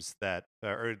Turtles games that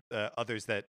or others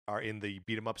that are in the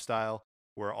beat 'em up style,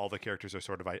 where all the characters are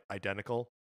sort of identical.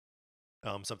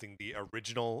 Something the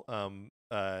original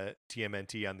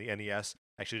TMNT on the NES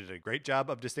actually did a great job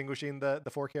of distinguishing the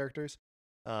four characters.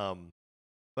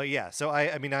 But yeah, so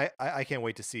I mean I can't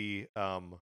wait to see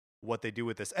what they do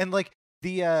with this. And like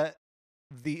the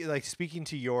like speaking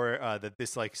to your that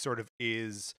this like sort of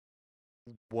is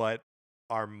what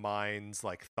our minds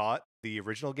like thought the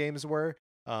original games were.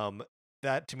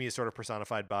 That to me is sort of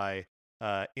personified by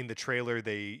in the trailer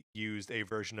they used a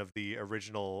version of the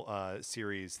original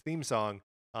series theme song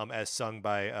as sung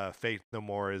by Faith No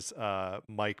More's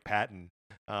Mike Patton,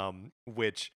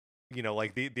 which, you know,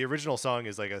 like the original song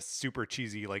is like a super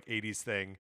cheesy like 80s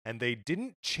thing, and they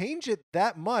didn't change it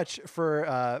that much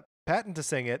for Patton to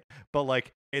sing it, but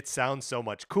like it sounds so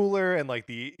much cooler, and like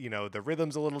the, you know, the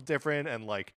rhythm's a little different, and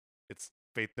like it's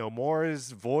Faith No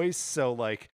More's voice, so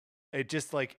like it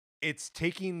just like it's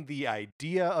taking the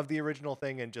idea of the original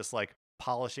thing and just like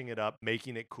polishing it up,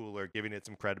 making it cooler, giving it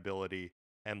some credibility,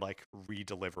 and like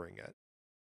re-delivering it.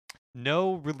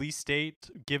 No release date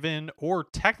given or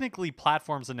technically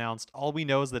platforms announced. All we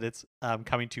know is that it's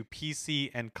coming to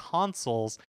PC and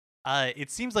consoles.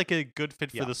 It seems like a good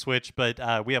fit for the Switch,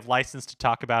 but we have license to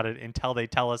talk about it until they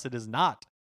tell us it is not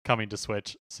coming to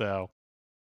Switch. So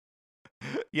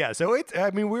yeah, so it's,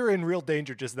 I mean, we're in real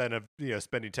danger just then of, you know,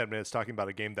 spending 10 minutes talking about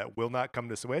a game that will not come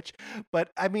to Switch. But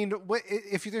I mean,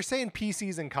 if they're saying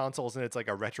PCs and consoles and it's like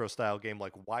a retro style game,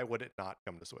 like why would it not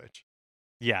come to Switch?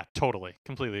 Yeah, totally.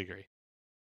 Completely agree.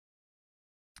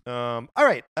 All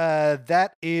right.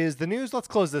 That is the news. Let's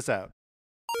close this out.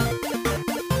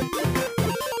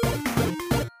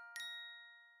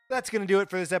 That's going to do it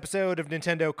for this episode of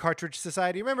Nintendo Cartridge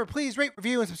Society. Remember, please rate,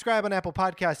 review, and subscribe on Apple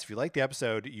Podcasts. If you like the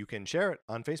episode, you can share it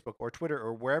on Facebook or Twitter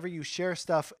or wherever you share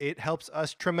stuff. It helps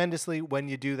us tremendously when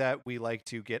you do that. We like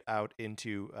to get out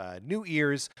into new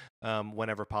ears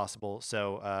whenever possible.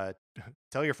 So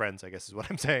tell your friends, I guess is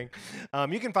what I'm saying.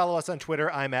 You can follow us on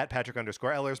Twitter. I'm at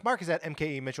Patrick_Ellers. Mark is at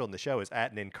MKE Mitchell, and the show is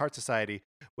at NinCart Society.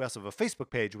 We also have a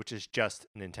Facebook page, which is just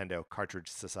Nintendo Cartridge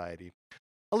Society.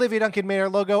 Olivia Duncan made our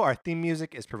logo. Our theme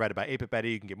music is provided by 8-Bit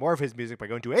Betty. You can get more of his music by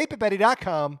going to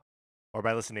 8bitbetty.com or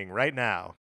by listening right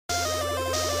now.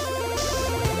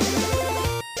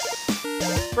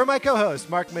 For my co-host,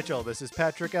 Mark Mitchell, this is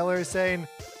Patrick Ellers saying,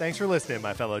 thanks for listening,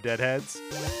 my fellow Deadheads.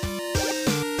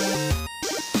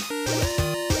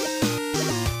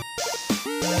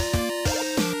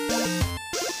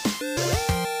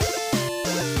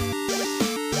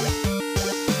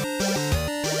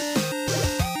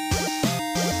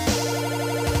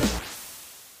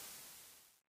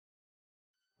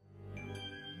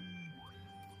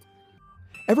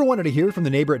 Ever wanted to hear from the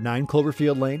neighbor at 9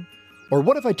 Cloverfield Lane? Or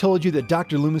what if I told you that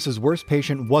Dr. Loomis's worst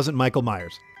patient wasn't Michael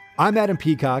Myers? I'm Adam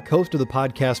Peacock, host of the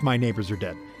podcast My Neighbors Are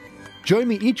Dead. Join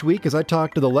me each week as I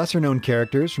talk to the lesser-known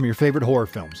characters from your favorite horror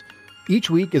films. Each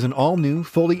week is an all-new,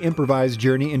 fully improvised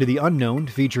journey into the unknown,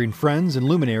 featuring friends and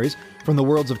luminaries from the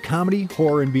worlds of comedy,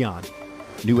 horror, and beyond.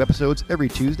 New episodes every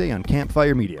Tuesday on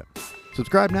Campfire Media.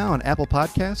 Subscribe now on Apple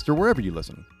Podcasts or wherever you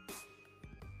listen.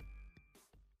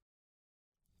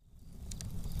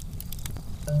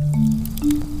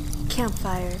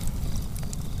 Campfire.